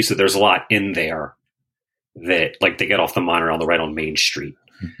great. But like you said, there's a lot in there that, like, they get off the monorail right on Main Street,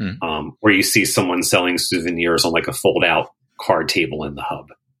 where you see someone selling souvenirs on like a fold out card table in the hub.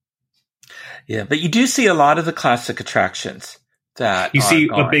 Yeah, but you do see a lot of the classic attractions that you see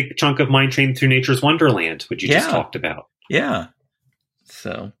gone. A big chunk of Mine Train Through Nature's Wonderland, which you just talked about. Yeah.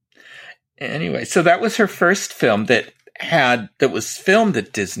 So anyway, so that was her first film that was filmed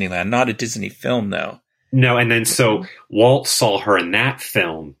at Disneyland, not a Disney film though. No, and then so Walt saw her in that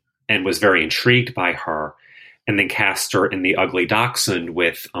film and was very intrigued by her, and then cast her in The Ugly Dachshund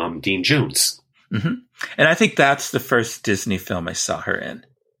with Dean Jones. Mm-hmm. And I think that's the first Disney film I saw her in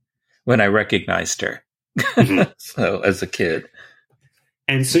when I recognized her. So as a kid.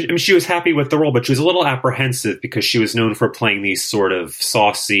 And so, I mean, she was happy with the role, but she was a little apprehensive because she was known for playing these sort of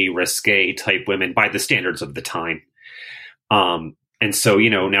saucy, risque type women by the standards of the time. And so,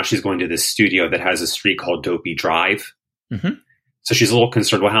 now she's going to this studio that has a street called Dopey Drive. Mm-hmm. So she's a little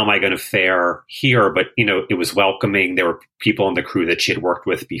concerned, well, how am I going to fare here? But, it was welcoming. There were people on the crew that she had worked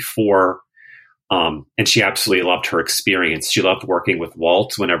with before. And she absolutely loved her experience. She loved working with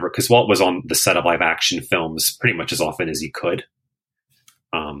Walt because Walt was on the set of live action films pretty much as often as he could.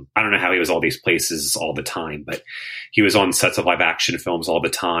 I don't know how he was all these places all the time, but he was on sets of live action films all the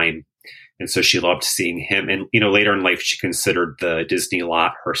time. And so she loved seeing him. And, later in life, she considered the Disney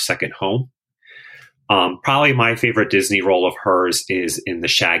lot her second home. Probably my favorite Disney role of hers is in The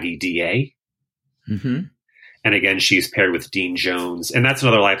Shaggy DA. Mm-hmm. And again, she's paired with Dean Jones. And that's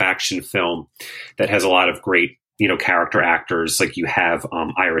another live action film that has a lot of great, character actors. Like you have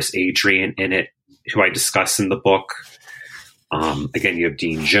Iris Adrian in it, who I discuss in the book. Again, you have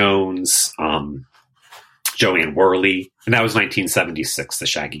Dean Jones, Joanne Worley, and that was 1976, The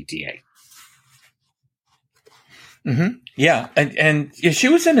Shaggy DA. Mm-hmm. Yeah, and she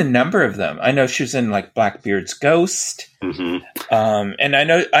was in a number of them. I know she was in like Blackbeard's Ghost, and I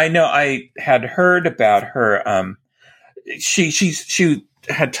know I had heard about her. She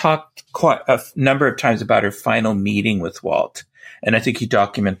had talked quite a number of times about her final meeting with Walt, and I think you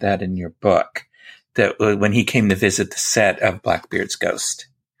document that in your book. That when he came to visit the set of Blackbeard's Ghost.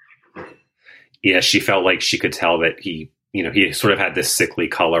 Yeah, she felt like she could tell that he sort of had this sickly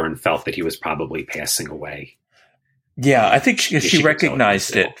color and felt that he was probably passing away. Yeah, I think she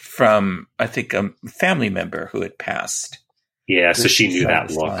recognized it from, I think, a family member who had passed. Yeah, so she knew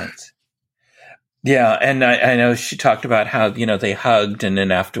that look. Signs. Yeah, and I know she talked about how, they hugged, and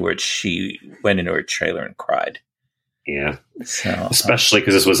then afterwards she went into her trailer and cried. Yeah, so, especially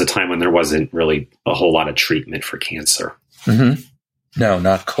because this was a time when there wasn't really a whole lot of treatment for cancer. Mm-hmm. No,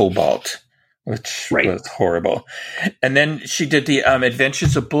 not cobalt, which was horrible. And then she did the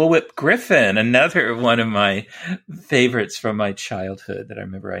Adventures of Bullwhip Griffin, another one of my favorites from my childhood that I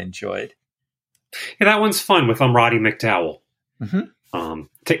remember I enjoyed. Yeah, that one's fun with Roddy McDowell.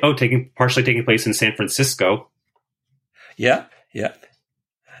 Mm-hmm. Partially taking place in San Francisco. Yeah.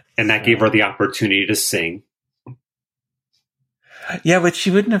 And that gave her the opportunity to sing. Yeah, but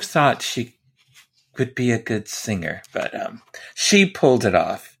she wouldn't have thought she would be a good singer, but she pulled it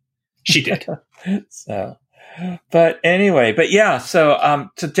off. She did. So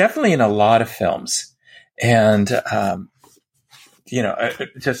definitely in a lot of films, and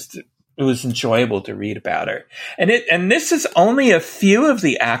it was enjoyable to read about her. And this is only a few of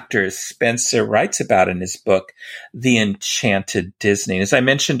the actors Spencer writes about in his book, The Enchanted Disney. As I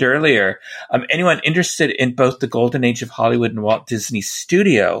mentioned earlier, anyone interested in both the Golden Age of Hollywood and Walt Disney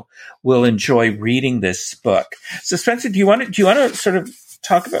Studio will enjoy reading this book. So Spencer, do you want to sort of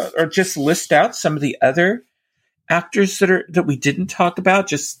talk about or just list out some of the other actors that we didn't talk about?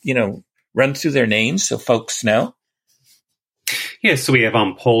 Just, run through their names so folks know. Yeah, so we have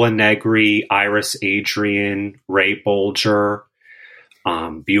Pola Negri, Iris Adrian, Ray Bolger,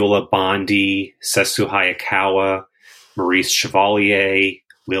 Beulah Bondi, Sesu Hayakawa, Maurice Chevalier,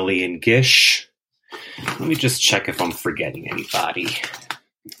 Lillian Gish. Let me just check if I'm forgetting anybody.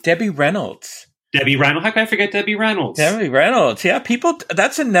 Debbie Reynolds. How can I forget Debbie Reynolds? Debbie Reynolds. Yeah, people,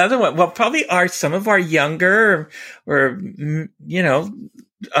 that's another one. Well, probably some of our younger or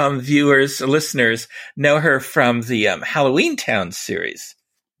viewers, listeners know her from the Halloween Town series.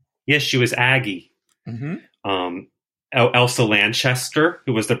 Yes, she was Aggie. Mm-hmm. Elsa Lanchester,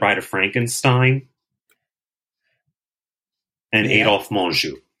 who was the Bride of Frankenstein, and Adolphe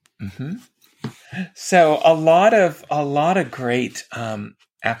Menjou. Mm-hmm. So a lot of great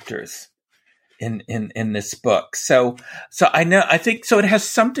actors in this book. So I think it has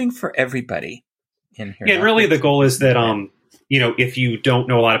something for everybody in here. Yeah, and really the goal is that if you don't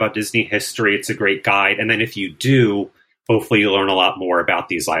know a lot about Disney history, it's a great guide. And then if you do, hopefully you learn a lot more about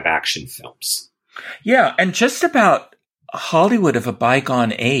these live action films. Yeah. And just about Hollywood of a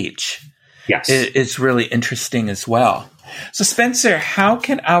bygone age Yes. is really interesting as well. So, Spencer, how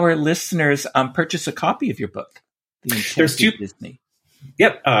can our listeners purchase a copy of your book, The Enchanting Disney?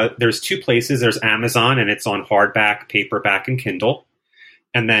 Yep. There's two places. There's Amazon, and it's on hardback, paperback, and Kindle.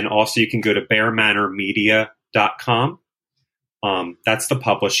 And then also you can go to bearmanormedia.com. That's the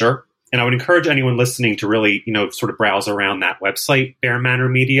publisher. And I would encourage anyone listening to really, sort of browse around that website,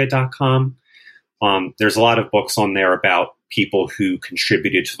 bearmanormedia.com. There's a lot of books on there about people who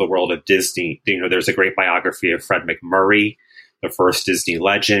contributed to the world of Disney. There's a great biography of Fred McMurray, the first Disney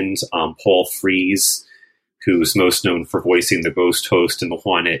legend, Paul Frees, who's most known for voicing the ghost host in the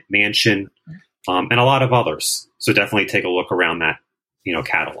Haunted Mansion, and a lot of others. So definitely take a look around that,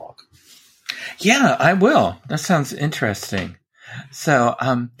 catalog. Yeah, I will. That sounds interesting. So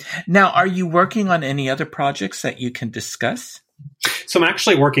now, are you working on any other projects that you can discuss? So I'm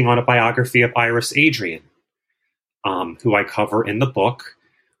actually working on a biography of Iris Adrian, who I cover in the book.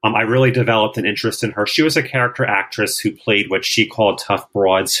 I really developed an interest in her. She was a character actress who played what she called tough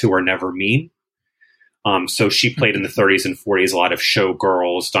broads who are never mean. So she played in the 30s and 40s a lot of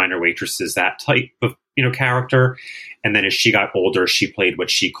showgirls, diner waitresses, that type of character. And then as she got older, she played what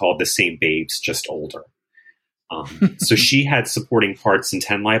she called the same babes, just older. So she had supporting parts in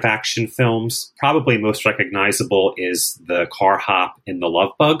 10 live action films. Probably most recognizable is the car hop in The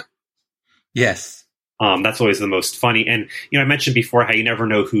Love Bug. Yes. That's always the most funny. And, I mentioned before how you never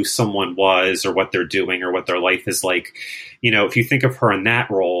know who someone was or what they're doing or what their life is like. If you think of her in that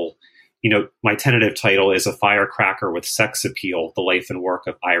role, my tentative title is A Firecracker with Sex Appeal, The Life and Work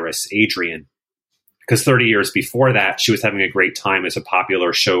of Iris Adrian. Because 30 years before that, she was having a great time as a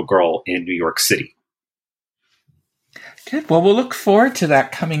popular showgirl in New York City. Good. Well, we'll look forward to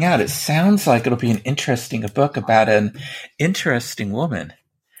that coming out. It sounds like it'll be an interesting book about an interesting woman.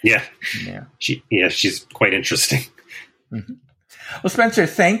 Yeah. She's quite interesting. Mm-hmm. Well, Spencer,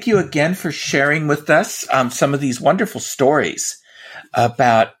 thank you again for sharing with us some of these wonderful stories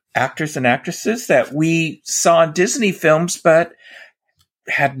about actors and actresses that we saw in Disney films, but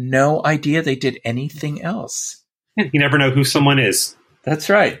had no idea they did anything else. You never know who someone is. That's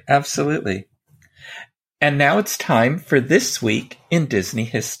right. Absolutely. And now it's time for This Week in Disney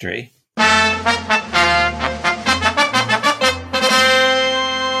History.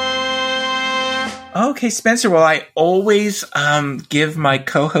 Okay, Spencer. Well, I always give my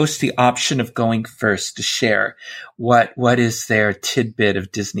co-host the option of going first to share what is their tidbit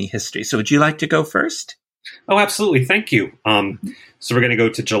of Disney history. So would you like to go first? Oh, absolutely. Thank you. So we're going to go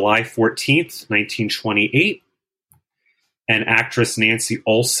to July 14th, 1928. And actress Nancy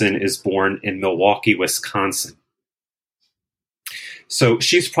Olson is born in Milwaukee, Wisconsin. So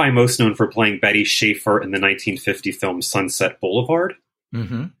she's probably most known for playing Betty Schaefer in the 1950 film Sunset Boulevard.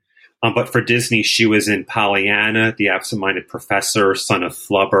 Mm-hmm. But for Disney, she was in Pollyanna, The Absent-Minded Professor, Son of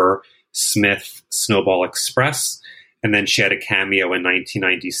Flubber, Smith, Snowball Express. And then she had a cameo in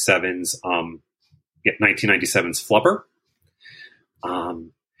 1997's Flubber.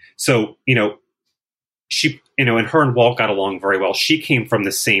 She, and her and Walt got along very well. She came from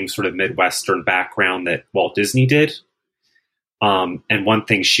the same sort of Midwestern background that Walt Disney did. And one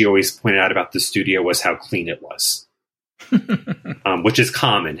thing she always pointed out about the studio was how clean it was, which is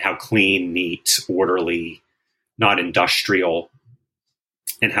common, how clean, neat, orderly, not industrial,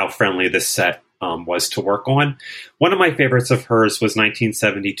 and how friendly this set was to work on. One of my favorites of hers was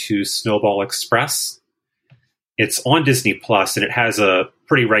 1972's Snowball Express. It's on Disney Plus, and it has a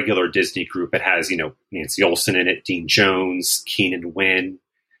pretty regular Disney group. It has, Nancy Olson in it, Dean Jones, Keenan Wynn,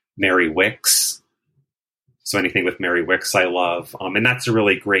 Mary Wicks. So anything with Mary Wicks I love. And that's a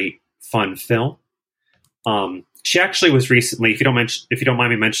really great, fun film. She actually was recently, if you don't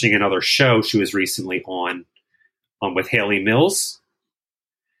mind me mentioning another show, she was recently on with Haley Mills.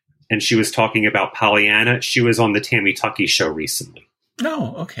 And she was talking about Pollyanna. She was on the Tammy Tuckey show recently.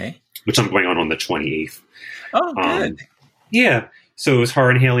 Oh, okay. Which I'm going on the 28th. Oh, good. Yeah. So it was her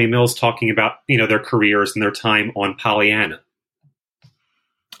and Haley Mills talking about, their careers and their time on Pollyanna.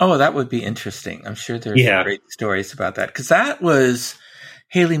 Oh, that would be interesting. I'm sure there's great stories about that. Because that was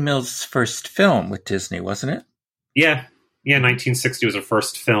Haley Mills' first film with Disney, wasn't it? Yeah. Yeah, 1960 was her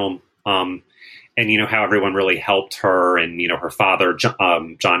first film. And how everyone really helped her. And, her father,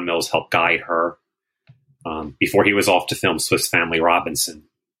 John Mills, helped guide her before he was off to film Swiss Family Robinson.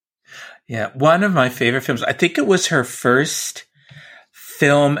 Yeah, one of my favorite films. I think it was her first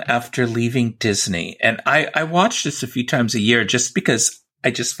film after leaving Disney. And I watch this a few times a year just because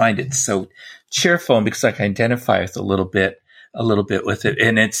I just find it so cheerful and because I can identify with a little bit with it.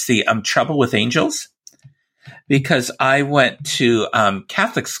 And it's the Trouble with Angels, because I went to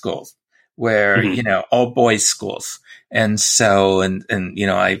Catholic school where, all boys schools. And so, and,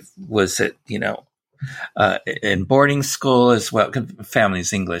 I was at, in boarding school as well,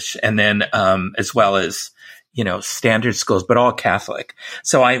 family's English, and then, as well as, standard schools, but all Catholic.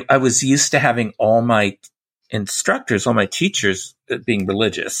 So I was used to having all my instructors, all my teachers being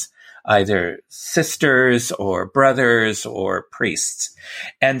religious, either sisters or brothers or priests.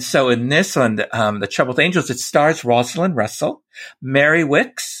 And so in this one, The Troubled Angels, it stars Rosalind Russell, Mary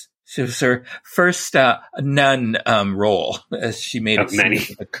Wicks. She was her first nun role, as she made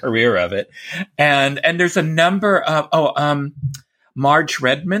a career of it. And there's a number of Marge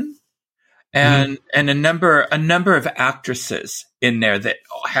Redmond and a number of actresses in there that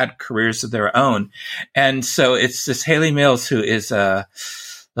had careers of their own. And so it's this Haley Mills, who is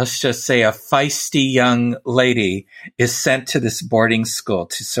let's just say a feisty young lady, is sent to this boarding school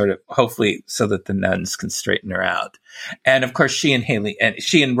to sort of hopefully so that the nuns can straighten her out. And of course, she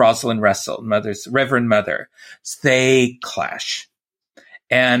and Rosalind Russell, Reverend Mother, they clash.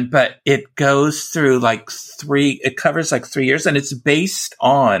 But it goes through it covers 3 years, and it's based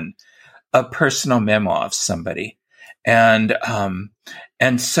on a personal memoir of somebody. And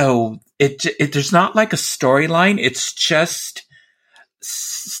so there's not like a storyline. It's just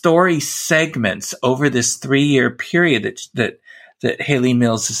story segments over this 3-year period that Haley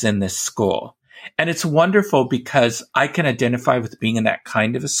Mills is in this school. And it's wonderful because I can identify with being in that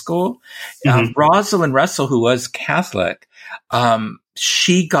kind of a school. Rosalind Russell, who was Catholic,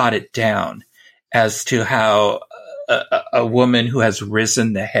 she got it down as to how a woman who has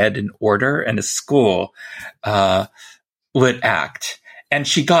risen the head in order in a school would act. And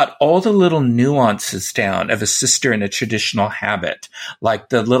she got all the little nuances down of a sister in a traditional habit, like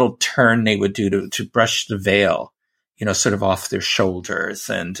the little turn they would do to brush the veil, sort of off their shoulders.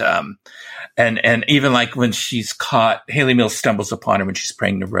 And even like when she's caught, Haley Mills stumbles upon her when she's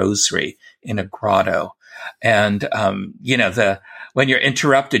praying the rosary in a grotto. And, when you're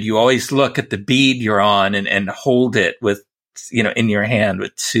interrupted, you always look at the bead you're on and hold it with, in your hand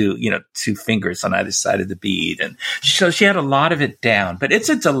with two fingers on either side of the bead. And so she had a lot of it down, but it's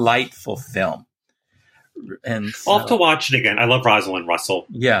a delightful film. And I'll have to watch it again. I love Rosalind Russell.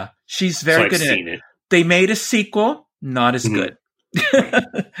 Yeah. She's very good in it. They made a sequel, not as good.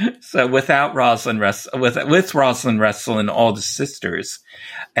 So without Rosalind Russell, with Rosalind Russell and all the sisters,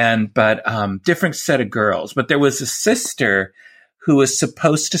 but different set of girls. But there was a sister who was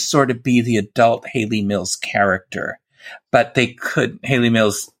supposed to sort of be the adult Haley Mills character, but Haley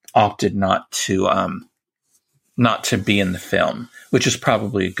Mills opted not to be in the film, which is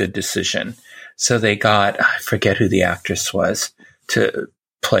probably a good decision. So they got, I forget who the actress was, to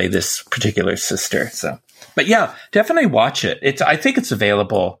play this particular sister. So, but yeah, definitely watch it. I think it's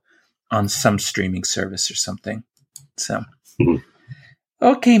available on some streaming service or something. So,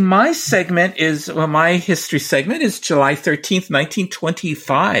 okay, my history segment is July 13th,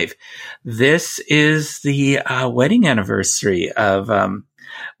 1925. This is the wedding anniversary of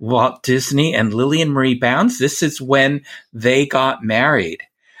Walt Disney and Lillian Marie Bounds. This is when they got married.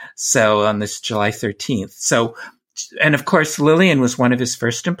 So on this July 13th. So, and of course, Lillian was one of his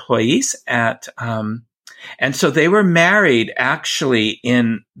first employees and so they were married actually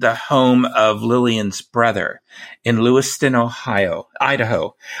in the home of Lillian's brother in Lewiston,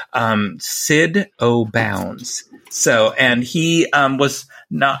 Idaho, Sid O. Bounds. So, and he was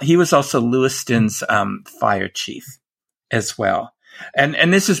also Lewiston's fire chief as well.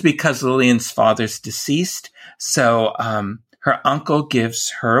 And this is because Lillian's father's deceased. So, her uncle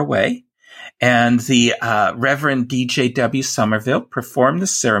gives her away. And the Reverend D.J.W. Somerville performed the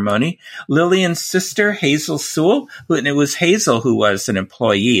ceremony. Lillian's sister, Hazel Sewell, and it was Hazel who was an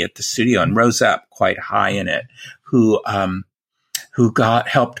employee at the studio and rose up quite high in it, who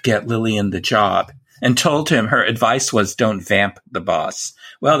helped get Lillian the job and told him her advice was don't vamp the boss.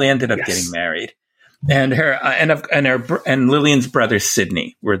 Well, they ended up getting married. And and Lillian's brother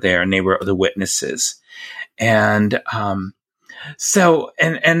Sidney were there, and they were the witnesses. And so,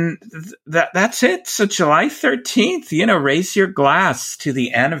 that's it. So July 13th, raise your glass to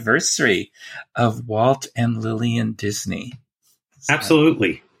the anniversary of Walt and Lillian Disney.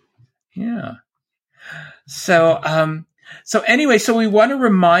 Absolutely. Yeah. So anyway, so we want to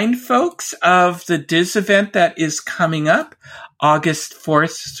remind folks of the DIS event that is coming up August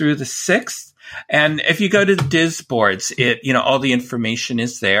 4th through the 6th. And if you go to the DIS boards, all the information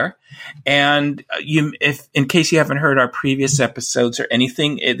is there. And if in case you haven't heard our previous episodes or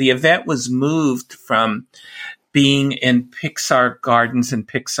anything, the event was moved from being in Pixar Gardens and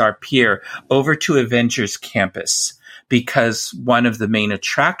Pixar Pier over to Avengers Campus because one of the main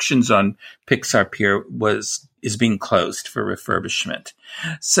attractions on Pixar Pier was is being closed for refurbishment.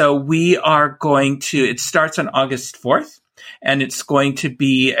 So we are going to, it starts on August 4th, and it's going to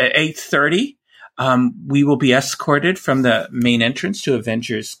be at 8:30. We will be escorted from the main entrance to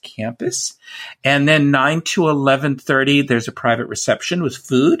Avengers Campus. And then 9 to 11:30, there's a private reception with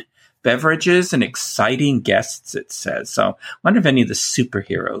food, beverages, and exciting guests, it says. So I wonder if any of the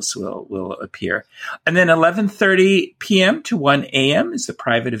superheroes will appear. And then 11:30 p.m. to 1 a.m. is the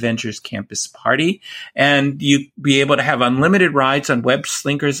private Avengers Campus party. And you'll be able to have unlimited rides on Web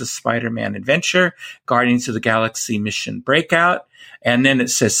Slingers, A Spider-Man Adventure, Guardians of the Galaxy Mission Breakout. And then it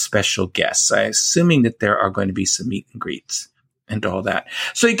says special guests. I'm assuming that there are going to be some meet and greets and all that.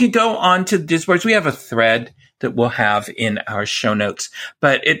 So you can go on to Disboards. We have a thread that we'll have in our show notes,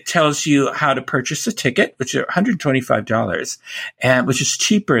 but it tells you how to purchase a ticket, which is $125, and which is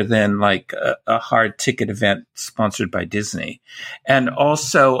cheaper than like a hard ticket event sponsored by Disney, and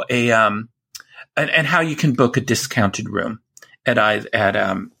also and how you can book a discounted room at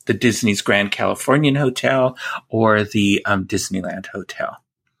the Disney's Grand Californian Hotel or the Disneyland Hotel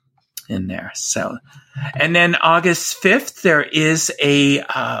in there. So, and then August 5th, there is a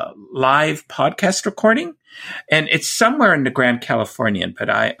live podcast recording, and it's somewhere in the Grand Californian, but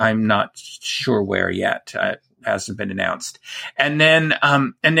I'm not sure where yet. It hasn't been announced. And then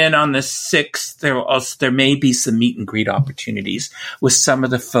on the 6th, there may be some meet and greet opportunities with some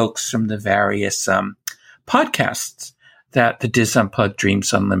of the folks from the various podcasts that the Dis Unplugged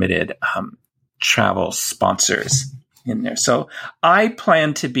Dreams Unlimited travel sponsors in there. So I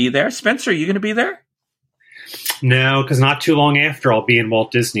plan to be there. Spencer, are you going to be there? No, because not too long after I'll be in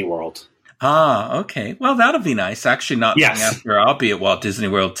Walt Disney World. Ah, okay. Well, that'll be nice. Actually, not long after I'll be at Walt Disney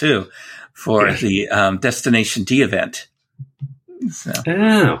World too for the Destination D event. So,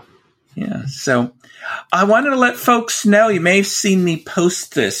 yeah. So I wanted to let folks know, you may have seen me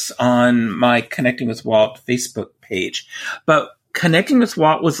post this on my Connecting with Walt Facebook page, but Connecting with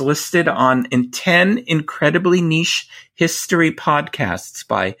Walt was listed in 10 incredibly niche history podcasts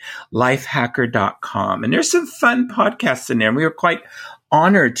by lifehacker.com. And there's some fun podcasts in there, and we were quite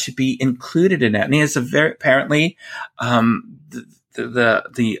honored to be included in that. And he has apparently,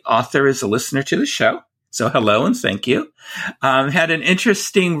 the author is a listener to the show. So hello and thank you. Had an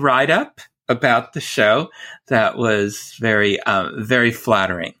interesting write-up about the show that was very, very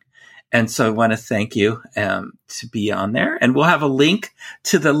flattering. And so I want to thank you to be on there. And we'll have a link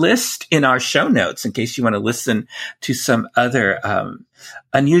to the list in our show notes in case you want to listen to some other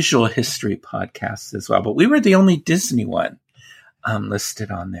unusual history podcasts as well. But we were the only Disney one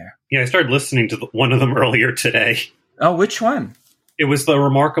listed on there. Yeah, I started listening to one of them earlier today. Oh, which one? It was The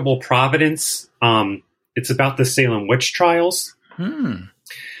Remarkable Providence. It's about the Salem witch trials.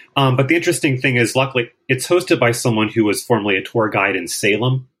 But the interesting thing is, luckily, it's hosted by someone who was formerly a tour guide in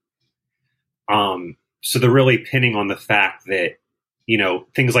Salem. So they're really pinning on the fact that,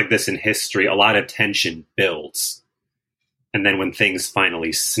 things like this in history, a lot of tension builds. And then when things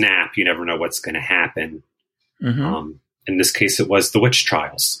finally snap, you never know what's going to happen. Mm-hmm. In this case, it was the witch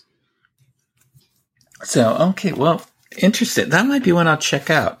trials. So, okay, well, interesting. That might be one I'll check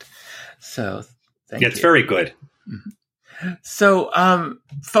out. So, thank you. It's very good. Mm-hmm. So,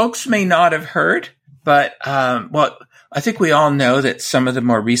 folks may not have heard, but, I think we all know that some of the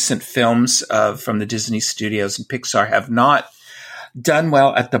more recent films from the Disney Studios and Pixar have not done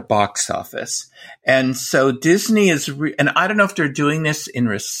well at the box office. And so Disney is, and I don't know if they're doing this in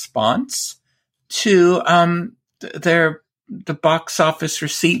response to the box office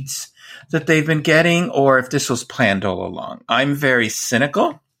receipts that they've been getting, or if this was planned all along. I'm very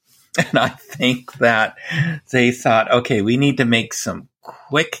cynical, and I think that they thought, okay, we need to make some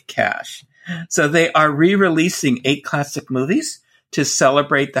quick cash. So they are re-releasing 8 classic movies to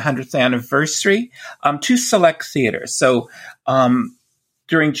celebrate the 100th anniversary to select theaters. So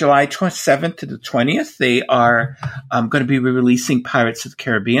during July 27th to the 20th, they are going to be re-releasing Pirates of the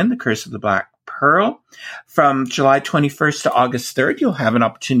Caribbean, The Curse of the Black Pearl. From July 21st to August 3rd, you'll have an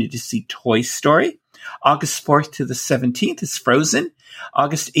opportunity to see Toy Story. August 4th to the 17th is Frozen.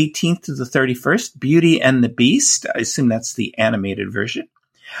 August 18th to the 31st, Beauty and the Beast. I assume that's the animated version.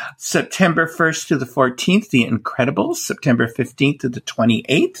 September 1st to the 14th, The Incredibles. September 15th to the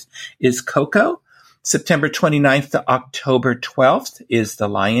 28th is Coco. September 29th to October 12th is The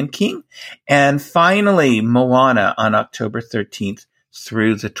Lion King. And finally, Moana on October 13th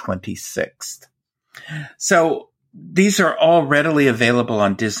through the 26th. So these are all readily available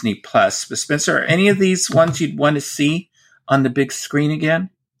on Disney Plus. But Spencer, are any of these ones you'd want to see on the big screen again?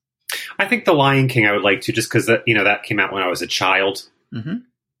 I think The Lion King I would like to, just because that came out when I was a child. Mm-hmm.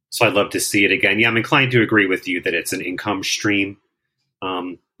 So I'd love to see it again. Yeah, I'm inclined to agree with you that it's an income stream,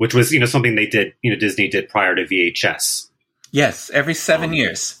 which was, something they did, Disney did prior to VHS. Yes, every 7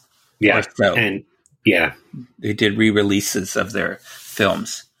 years. Yeah. Or so. And yeah. They did re-releases of their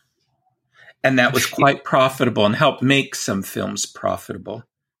films. And that was quite profitable and helped make some films profitable.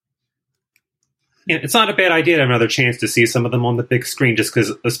 Yeah, it's not a bad idea to have another chance to see some of them on the big screen, just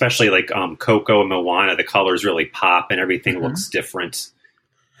because, especially like Coco and Moana, the colors really pop and everything looks different.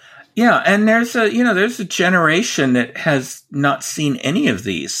 Yeah, and there's a generation that has not seen any of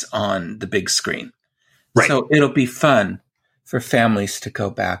these on the big screen. Right. So it'll be fun for families to go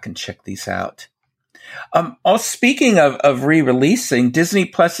back and check these out. Speaking of re-releasing, Disney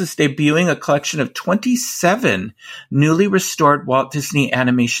Plus is debuting a collection of 27 newly restored Walt Disney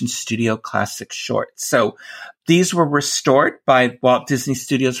Animation Studio classic shorts. So these were restored by Walt Disney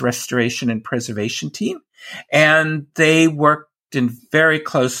Studios Restoration and Preservation Team, and they worked very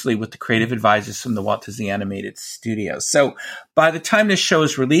closely with the creative advisors from the Walt Disney Animated Studios. So by the time this show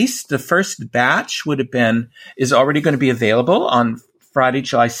is released, the first batch is already going to be available on Friday,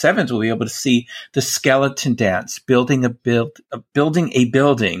 July 7th. We'll be able to see the Skeleton Dance, Building a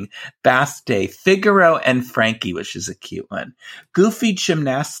Building, Bath Day, Figaro and Frankie, which is a cute one, Goofy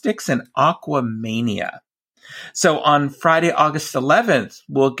Gymnastics, and Aquamania. So on Friday, August 11th,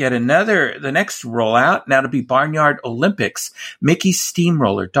 we'll get the next rollout. Now it'll be Barnyard Olympics, Mickey's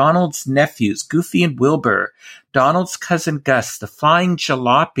Steamroller, Donald's Nephews, Goofy and Wilbur, Donald's Cousin Gus, The Flying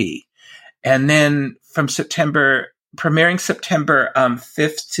Jalopy. And then from premiering September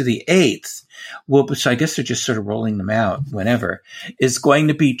 5th to the 8th, so I guess they're just sort of rolling them out whenever, is going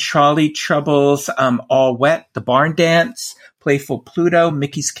to be Trolley Troubles, All Wet, The Barn Dance, Playful Pluto,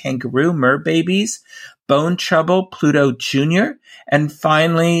 Mickey's Kangaroo, Merbabies, Bone Trouble, Pluto Jr., and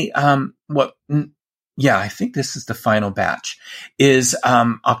finally, I think this is the final batch, is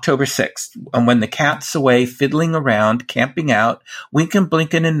October 6th, when the cat's away, fiddling around, camping out, Winkin',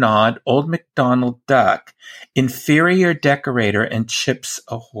 Blinkin' and Nod, Old MacDonald Duck, Inferior Decorator, and Chips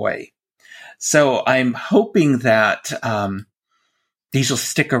Ahoy. So I'm hoping that these will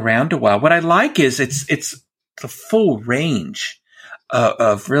stick around a while. What I like is it's the full range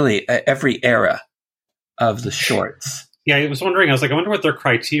of really every era of the shorts. Yeah, I was wondering. I wonder what their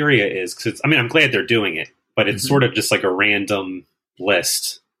criteria is. Because I'm glad they're doing it, but it's sort of just like a random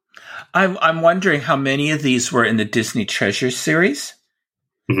list. I'm wondering how many of these were in the Disney Treasures series.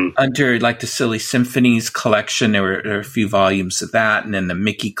 Under like the Silly Symphonies collection, there were a few volumes of that, and then the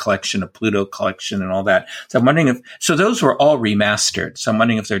Mickey collection, a Pluto collection, and all that. So I'm wondering so those were all remastered. So I'm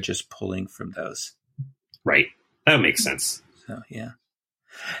wondering if they're just pulling from those. Right, that makes sense. So yeah.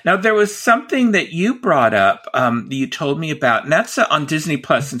 Now, there was something that you brought up that you told me about, and that's on Disney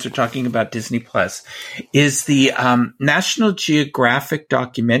Plus, since we're talking about Disney Plus, is the National Geographic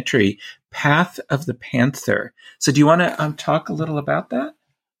documentary, Path of the Panther. So do you want to talk a little about that?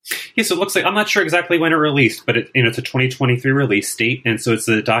 Yeah, so it looks like, I'm not sure exactly when it released, but it's a 2023 release date. And so it's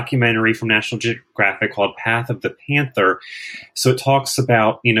a documentary from National Geographic called Path of the Panther. So it talks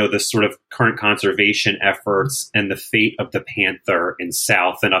about, the sort of current conservation efforts and the fate of the panther in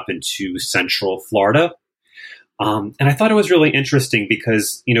South and up into Central Florida. And I thought it was really interesting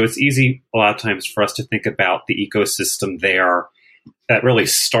because, it's easy a lot of times for us to think about the ecosystem there that really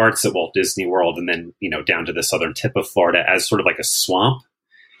starts at Walt Disney World and then, down to the southern tip of Florida as sort of like a swamp.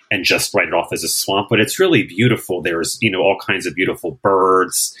 And just write it off as a swamp, but it's really beautiful. There's, all kinds of beautiful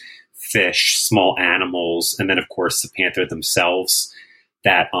birds, fish, small animals, and then of course the panther themselves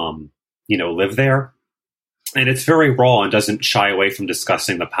that, live there. And it's very raw and doesn't shy away from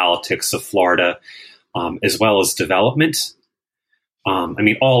discussing the politics of Florida, as well as development.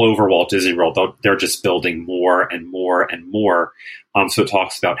 All over Walt Disney World, they're just building more and more and more. So it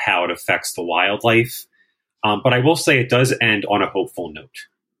talks about how it affects the wildlife. But I will say it does end on a hopeful note.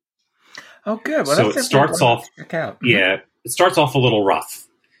 Oh, good. Well, so it starts off, it starts off a little rough,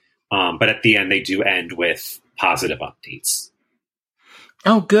 but at the end they do end with positive updates.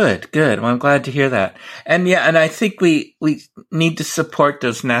 Oh, good. Well, I'm glad to hear that. And and I think we need to support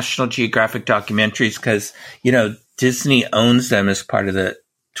those National Geographic documentaries because, Disney owns them as part of the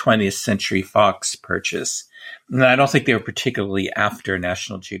 20th Century Fox purchase. And I don't think they were particularly after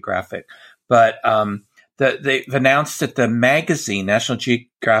National Geographic, but they've announced that the magazine, National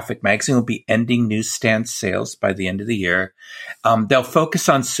Geographic magazine, will be ending newsstand sales by the end of the year. They'll focus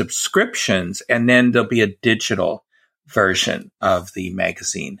on subscriptions, and then there'll be a digital version of the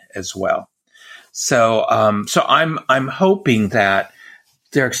magazine as well. So I'm hoping that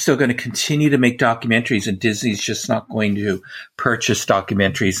they're still going to continue to make documentaries, and Disney's just not going to purchase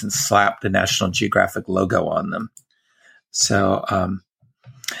documentaries and slap the National Geographic logo on them. So,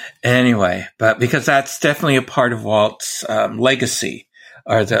 anyway, but because that's definitely a part of Walt's legacy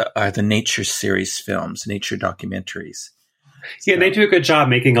are the nature series films, nature documentaries. Yeah, they do a good job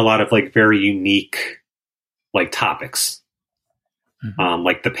making a lot of like very unique like topics.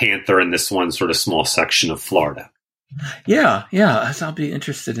 Like the panther in this one sort of small section of Florida. Yeah. I'll be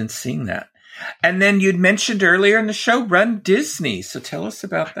interested in seeing that. And then you'd mentioned earlier in the show, Run Disney. So tell us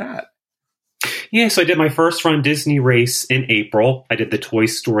about that. Yeah, so I did my first Run Disney race in April. I did the Toy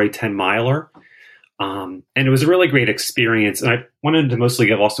Story 10 miler. And it was a really great experience. And I wanted to mostly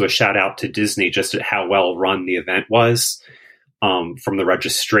give also a shout out to Disney just at how well run the event was. From the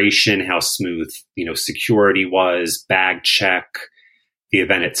registration, how smooth, security was, bag check, the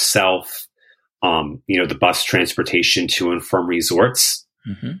event itself, the bus transportation to and from resorts.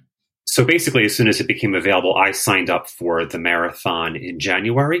 Mm-hmm. So basically, as soon as it became available, I signed up for the marathon in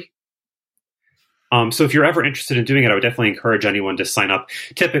January. So if you're ever interested in doing it, I would definitely encourage anyone to sign up.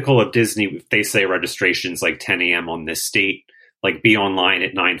 Typical of Disney, they say registration's like 10 a.m. on this date. Like be online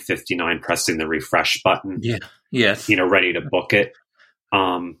at 9:59, pressing the refresh button. Yeah. Yes. Ready to book it.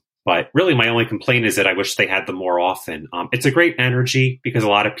 But really, my only complaint is that I wish they had them more often. It's a great energy because a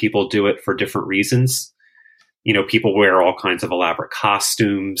lot of people do it for different reasons. People wear all kinds of elaborate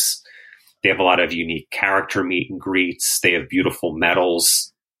costumes. They have a lot of unique character meet and greets. They have beautiful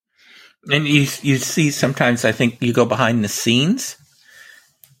medals. And you see sometimes, I think you go behind the scenes.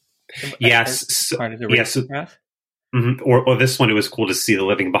 Yes. Part of the race path. Mm-hmm. Or this one, it was cool to see the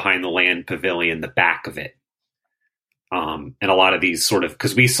Living Behind the Land pavilion, the back of it. And a lot of these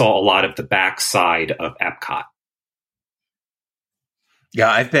because we saw a lot of the backside of Epcot. Yeah,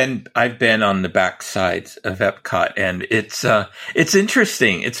 I've been on the backside of Epcot, and it's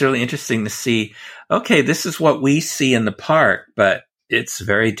interesting. It's really interesting to see. Okay, this is what we see in the park, but it's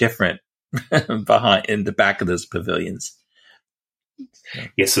very different in the back of those pavilions.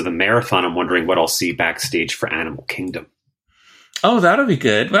 Yeah, so the marathon, I'm wondering what I'll see backstage for Animal Kingdom. Oh, that'll be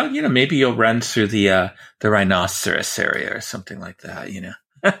good. Well, maybe you'll run through the rhinoceros area or something like that.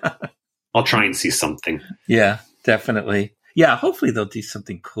 I'll try and see something. Yeah, definitely. Yeah, hopefully they'll do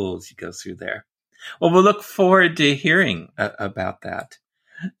something cool as you go through there. Well, we'll look forward to hearing about that.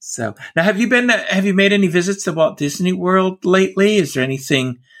 So now, have you made any visits to Walt Disney World lately? Is there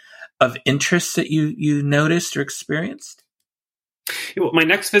anything of interest that you noticed or experienced? My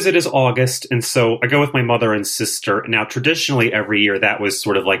next visit is August, and so I go with my mother and sister. Now, traditionally, every year, that was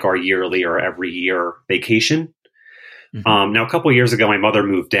sort of like our yearly or every year vacation. Mm-hmm. Now, a couple of years ago, my mother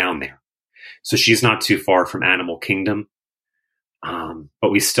moved down there, so she's not too far from Animal Kingdom. But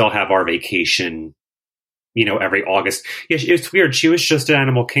we still have our vacation, every August. Yeah, it's weird. She was just at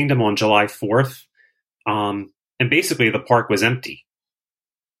Animal Kingdom on July 4th, and basically the park was empty.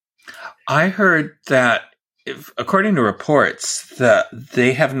 I heard that, according to reports, that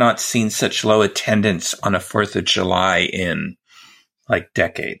they have not seen such low attendance on a 4th of July in like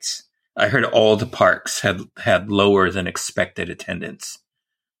decades. I heard all the parks had lower than expected attendance.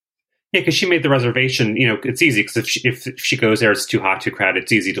 Yeah, because she made the reservation. It's easy because if she goes there, it's too hot, too crowded.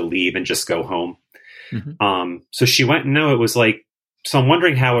 It's easy to leave and just go home. Mm-hmm. So she went. No, it was like. So I'm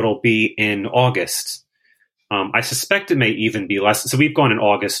wondering how it'll be in August. I suspect it may even be less. So we've gone in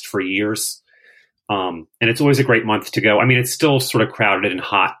August for years. And it's always a great month to go. I mean, it's still sort of crowded and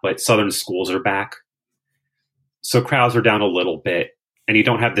hot, but Southern schools are back. So crowds are down a little bit, and you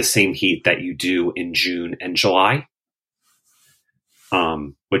don't have the same heat that you do in June and July,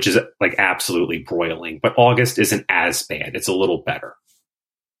 which is like absolutely broiling. But August isn't as bad. It's a little better.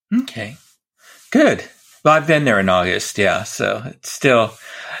 Okay, good. Well, I've been there in August, yeah. So it's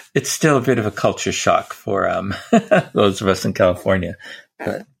still a bit of a culture shock for those of us in California.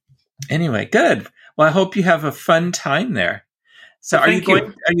 But anyway, good. Well, I hope you have a fun time there. So are you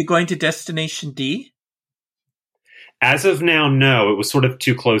going to Destination D? As of now, no. It was sort of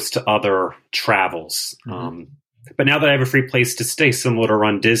too close to other travels. Mm-hmm. But now that I have a free place to stay, similar to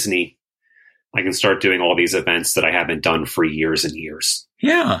Run Disney, I can start doing all these events that I haven't done for years and years.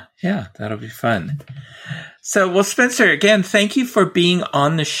 Yeah, that'll be fun. So, well, Spencer, again, thank you for being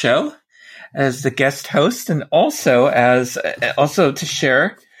on the show as the guest host, and also to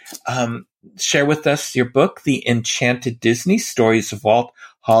share with us your book, The Enchanted Disney: Stories of Walt,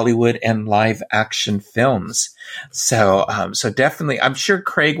 Hollywood, and Live Action Films. So definitely, I'm sure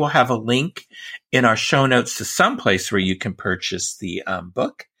Craig will have a link in our show notes to some place where you can purchase the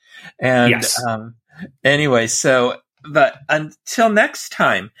book. And yes. Anyway, but until next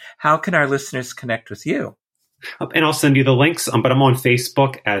time, how can our listeners connect with you? And I'll send you the links. But I'm on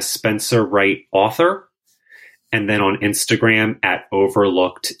Facebook as Spencer Wright Author, and then on Instagram at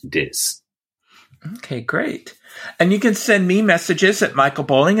Overlooked Diz. Okay, great. And you can send me messages at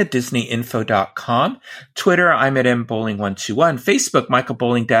michaelbowling@disneyinfo.com. Twitter, I'm at mbowling121. Facebook, Michael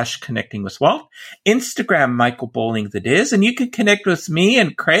Bowling - Connecting with Walt. Instagram, Michael Bowling that is. And you can connect with me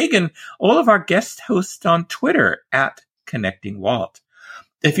and Craig and all of our guest hosts on Twitter at Connecting Walt.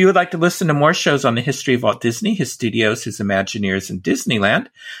 If you would like to listen to more shows on the history of Walt Disney, his studios, his Imagineers, and Disneyland,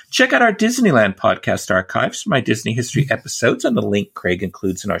 check out our Disneyland podcast archives for my Disney history episodes on the link Craig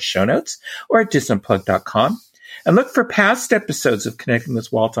includes in our show notes or at DisneyPlug.com. And look for past episodes of Connecting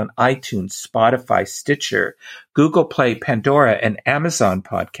with Walt on iTunes, Spotify, Stitcher, Google Play, Pandora, and Amazon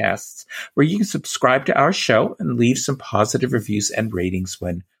podcasts, where you can subscribe to our show and leave some positive reviews and ratings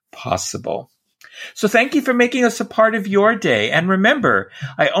when possible. So thank you for making us a part of your day. And remember,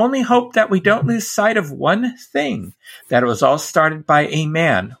 I only hope that we don't lose sight of one thing, that it was all started by a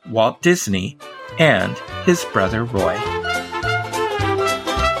man, Walt Disney, and his brother Roy.